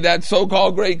 40th day, that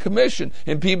so-called Great Commission.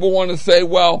 And people want to say,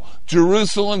 well,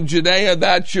 Jerusalem, Judea,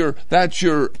 that's your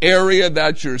area,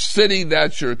 that's your city,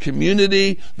 that's your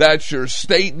community, that's your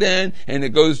state then, and it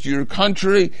goes to your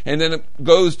country, and then it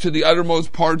goes to the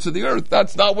uttermost parts of the earth.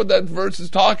 That's not what that verse is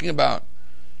talking about.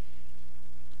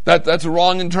 That's a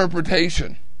wrong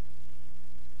interpretation.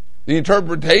 The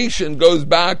interpretation goes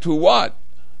back to what?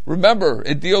 Remember,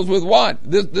 it deals with what?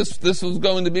 This was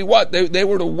going to be what? They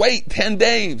were to wait 10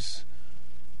 days.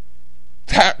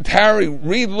 Tarry,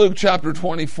 read Luke chapter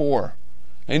 24.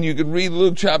 And you can read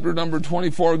Luke chapter number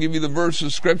 24. I'll give you the verse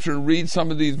of scripture and read some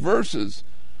of these verses.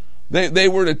 They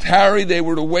were to tarry, they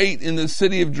were to wait in the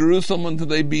city of Jerusalem until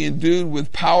they be endued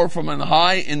with power from on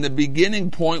high. And the beginning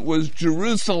point was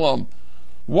Jerusalem.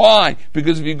 Why?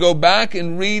 Because if you go back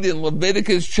and read in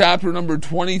Leviticus chapter number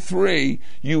 23,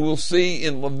 you will see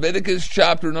in Leviticus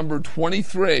chapter number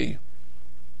 23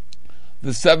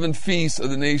 the 7 feasts of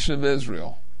the nation of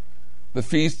Israel. The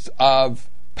feasts of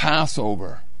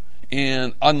Passover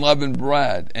and unleavened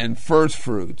bread and first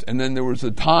fruits, and then there was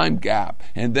a time gap,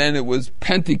 and then it was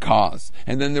Pentecost,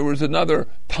 and then there was another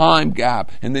time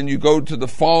gap, and then you go to the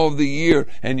fall of the year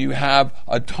and you have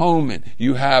atonement,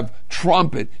 you have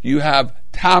trumpet, you have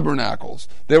tabernacles.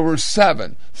 There were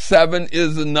 7. 7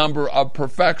 is the number of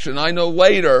perfection. I know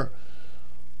later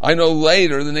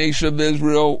the nation of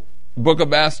Israel, book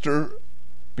of Esther,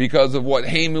 because of what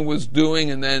Haman was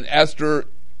doing, and then Esther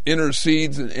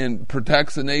intercedes and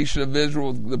protects the nation of Israel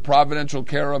with the providential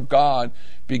care of God,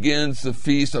 begins the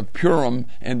feast of Purim,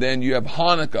 and then you have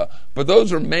Hanukkah. But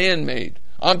those are man-made.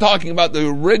 I'm talking about the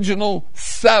original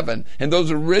 7. And those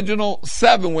original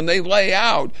 7, when they lay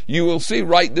out, you will see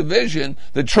right division.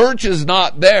 The church is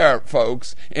not there,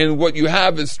 folks. And what you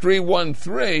have is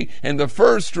 3:1-3. And the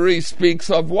first 3 speaks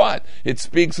of what? It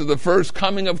speaks of the first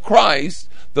coming of Christ.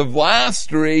 The last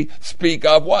 3 speak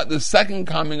of what? The second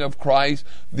coming of Christ.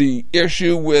 The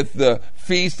issue with the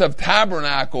Feast of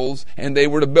Tabernacles. And they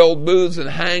were to build booths and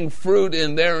hang fruit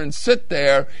in there and sit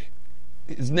there.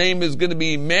 His name is going to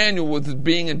be Emmanuel, with it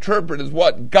being interpreted as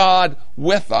what? God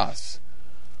with us.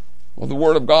 Well, the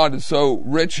Word of God is so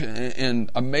rich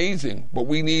and amazing, but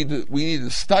we need to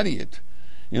study it.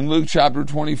 In Luke chapter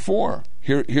 24,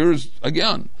 here's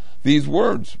again these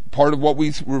words. Part of what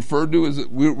we refer to as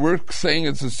we're saying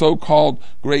it's the so-called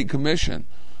Great Commission.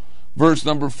 Verse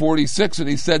number 46, and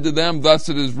he said to them, thus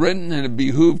it is written, and it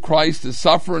behooved Christ to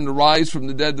suffer and to rise from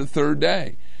the dead the third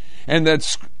day, and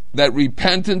that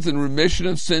repentance and remission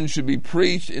of sins should be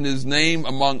preached in his name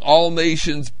among all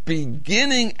nations,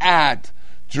 beginning at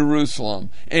Jerusalem.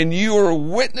 And you are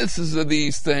witnesses of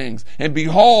these things. And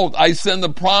behold, I send the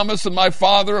promise of my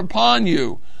Father upon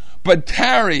you. But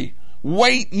tarry,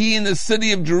 wait ye in the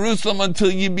city of Jerusalem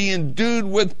until ye be endued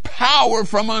with power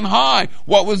from on high.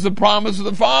 What was the promise of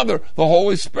the Father? The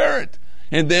Holy Spirit.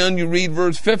 And then you read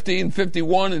verse 50 and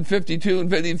 51 and 52 and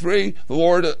 53, the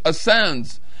Lord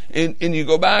ascends. And you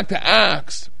go back to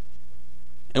Acts,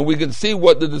 and we can see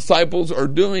what the disciples are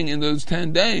doing in those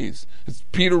 10 days. As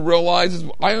Peter realizes,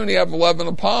 I only have 11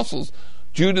 apostles.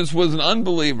 Judas was an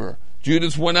unbeliever.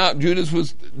 Judas went out. Judas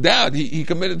was dead. He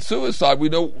committed suicide. We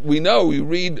know. You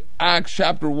read Acts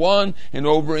chapter 1 and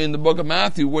over in the book of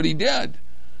Matthew what he did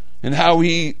and how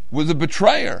he was a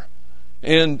betrayer.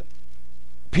 And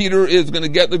Peter is going to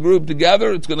get the group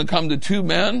together. It's going to come to 2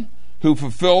 men who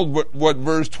fulfilled what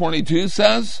verse 22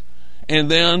 says, and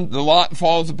then the lot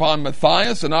falls upon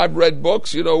Matthias. And I've read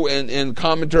books, and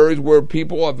commentaries where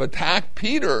people have attacked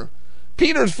Peter.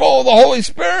 Peter's full of the Holy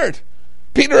Spirit.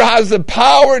 Peter has the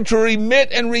power to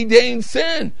remit and retain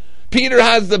sin. Peter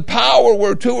has the power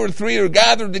where 2 or 3 are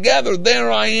gathered together.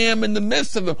 There I am in the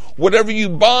midst of them. Whatever you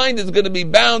bind is going to be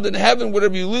bound in heaven.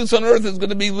 Whatever you loose on earth is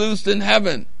going to be loosed in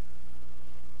heaven.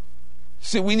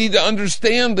 See, we need to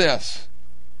understand this.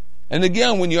 And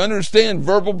again, when you understand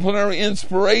verbal plenary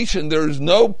inspiration, there is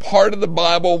no part of the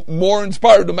Bible more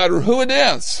inspired, no matter who it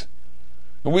is.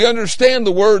 And we understand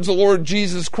the words of the Lord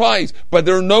Jesus Christ, but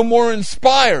they're no more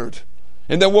inspired.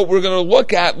 And then what we're going to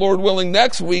look at, Lord willing,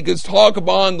 next week is talk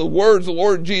about the words of the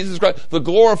Lord Jesus Christ, the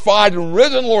glorified and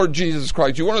risen Lord Jesus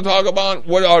Christ. You want to talk about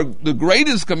what the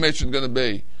greatest commission is going to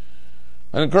be?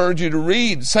 I encourage you to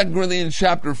read 2 Corinthians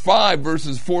chapter 5,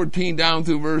 verses 14 down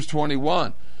through verse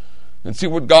 21. And see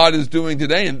what God is doing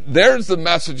today. And there's the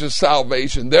message of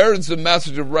salvation. There's the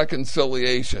message of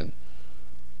reconciliation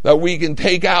that we can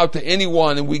take out to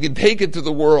anyone, and we can take it to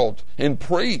the world and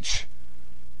preach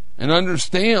and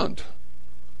understand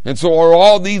And so are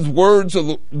all these words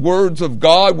of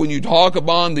God, when you talk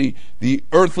about the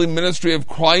earthly ministry of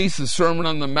Christ, the Sermon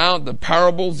on the Mount, the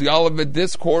parables, the Olivet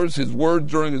Discourse, his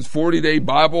words during his 40-day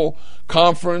Bible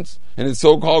conference, and his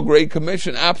so-called Great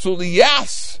Commission? Absolutely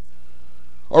yes.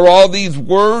 Are all these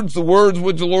words the words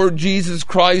which the Lord Jesus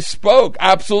Christ spoke?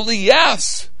 Absolutely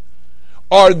yes.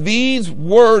 Are these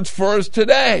words for us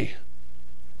today?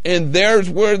 And there's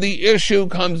where the issue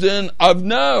comes in of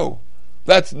no.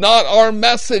 That's not our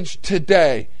message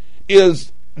today.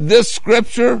 Is this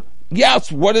Scripture?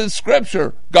 Yes. What is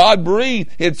Scripture? God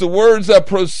breathed. It's the words that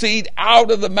proceed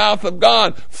out of the mouth of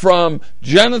God from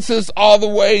Genesis all the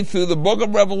way through the book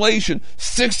of Revelation.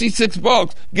 66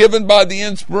 books given by the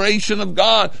inspiration of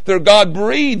God. They're God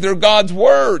breathed. They're God's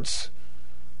words.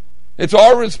 It's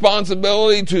our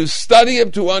responsibility to study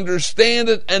it, to understand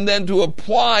it, and then to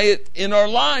apply it in our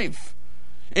life.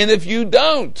 And if you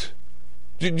don't,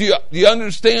 do you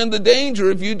understand the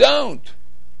danger if you don't?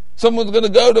 Someone's going to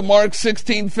go to Mark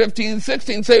 16, 15, and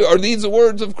 16 and say, are these the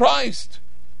words of Christ?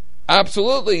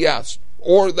 Absolutely, yes.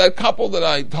 Or that couple that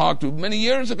I talked to many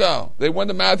years ago, they went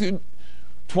to Matthew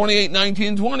 28,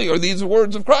 19, 20. Are these the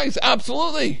words of Christ?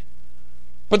 Absolutely.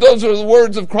 But those are the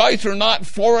words of Christ are not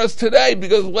for us today,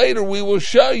 because later we will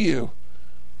show you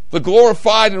the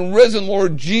glorified and risen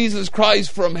Lord Jesus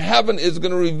Christ from heaven is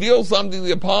going to reveal something to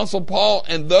the Apostle Paul,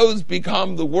 and those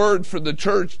become the words for the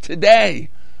church today.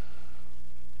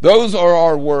 Those are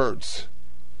our words.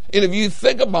 And if you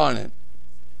think about it,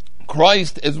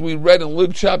 Christ, as we read in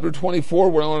Luke chapter 24,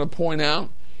 what I want to point out,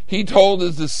 he told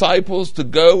his disciples to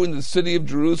go in the city of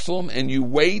Jerusalem and you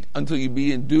wait until you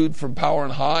be endued from power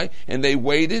and high. And they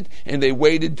waited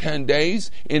 10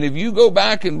 days. And if you go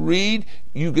back and read,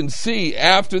 you can see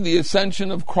after the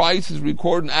ascension of Christ is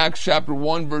recorded in Acts chapter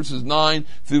 1, verses 9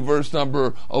 through verse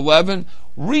number 11.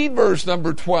 Read verse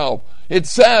number 12. It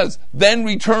says, then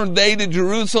returned they to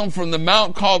Jerusalem from the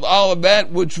mount called Olivet,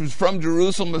 which was from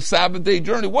Jerusalem a Sabbath day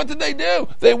journey. What did they do?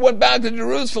 They went back to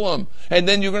Jerusalem. And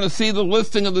then you're going to see the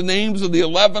listing of the names of the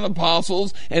 11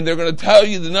 apostles, and they're going to tell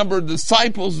you the number of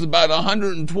disciples is about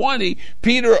 120.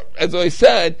 Peter, as I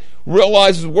said,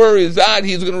 realizes where he's at.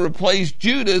 He's going to replace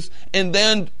Judas, and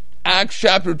then Acts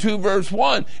chapter 2 verse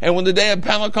 1. And when the day of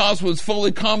Pentecost was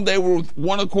fully come, they were with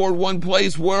one accord, one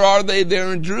place. Where are they?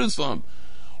 There in Jerusalem.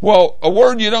 Well, a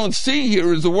word you don't see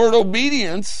here is the word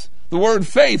obedience, the word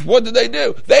faith. What did they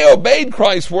do? They obeyed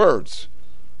Christ's words.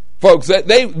 Folks,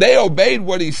 they obeyed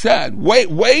what he said.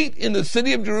 Wait in the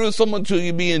city of Jerusalem until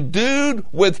you be endued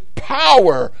with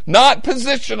power, not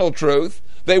positional truth.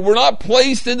 They were not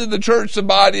placed into the church, the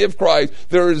body of Christ.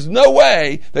 There is no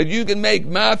way that you can make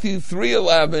Matthew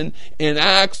 3:11 and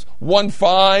Acts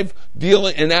 1:5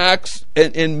 dealing in Acts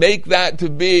and make that to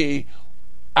be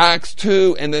Acts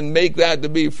 2 and then make that to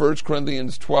be 1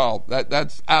 Corinthians 12.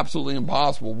 That's absolutely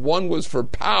impossible. One was for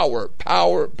power.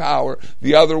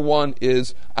 The other one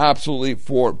is absolutely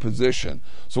for position.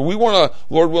 So we want to,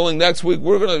 Lord willing, next week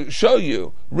we're going to show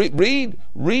you. Read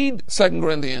 2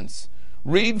 Corinthians.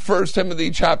 Read 1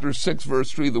 Timothy chapter 6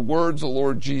 verse 3, the words of the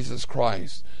Lord Jesus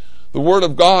Christ. The Word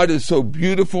of God is so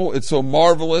beautiful, it's so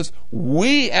marvelous.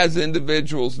 We as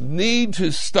individuals need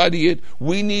to study it.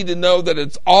 We need to know that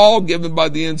it's all given by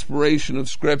the inspiration of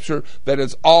Scripture, that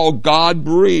it's all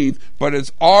God-breathed, but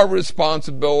it's our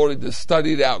responsibility to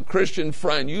study it out. Christian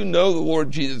friend, you know the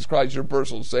Lord Jesus Christ, your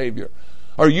personal Savior.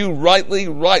 Are you rightly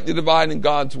dividing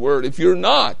God's Word? If you're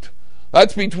not,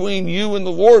 that's between you and the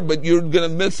Lord, but you're going to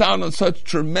miss out on such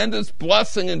tremendous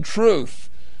blessing and truth.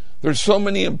 There's so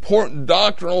many important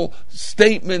doctrinal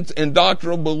statements and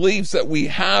doctrinal beliefs that we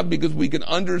have because we can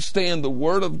understand the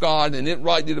Word of God and it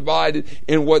rightly divided,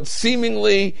 and what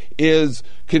seemingly is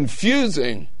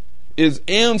confusing is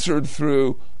answered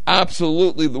through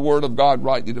absolutely the Word of God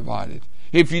rightly divided.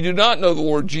 If you do not know the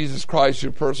Lord Jesus Christ,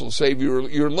 your personal Savior,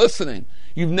 you're listening.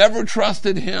 You've never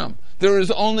trusted Him. There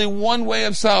is only one way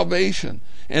of salvation,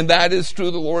 and that is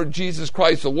through the Lord Jesus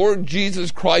Christ. The Lord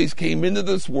Jesus Christ came into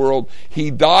this world. He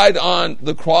died on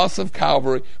the cross of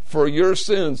Calvary for your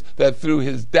sins, that through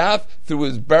His death, through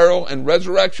His burial and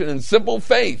resurrection and simple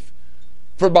faith,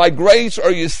 for by grace are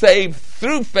you saved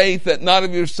through faith, that not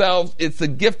of yourselves. It's the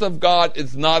gift of God.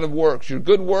 It's not of works. Your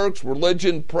good works,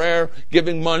 religion, prayer,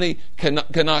 giving money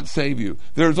cannot save you.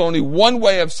 There's only one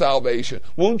way of salvation.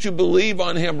 Won't you believe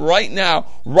on Him right now,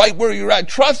 right where you're at?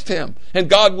 Trust Him, and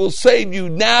God will save you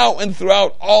now and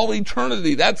throughout all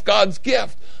eternity. That's God's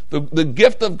gift. The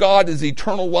gift of God is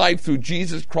eternal life through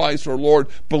Jesus Christ our Lord.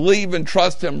 Believe and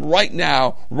trust Him right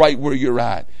now, right where you're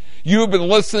at. You have been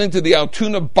listening to the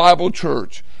Altoona Bible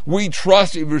Church. We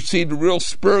trust you've received a real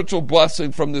spiritual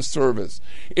blessing from this service.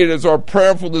 It is our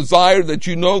prayerful desire that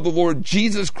you know the Lord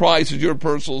Jesus Christ as your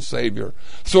personal Savior.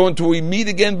 So until we meet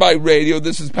again by radio,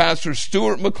 this is Pastor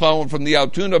Stuart McClellan from the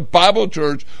Altoona Bible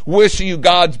Church, wishing you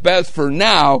God's best for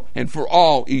now and for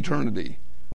all eternity.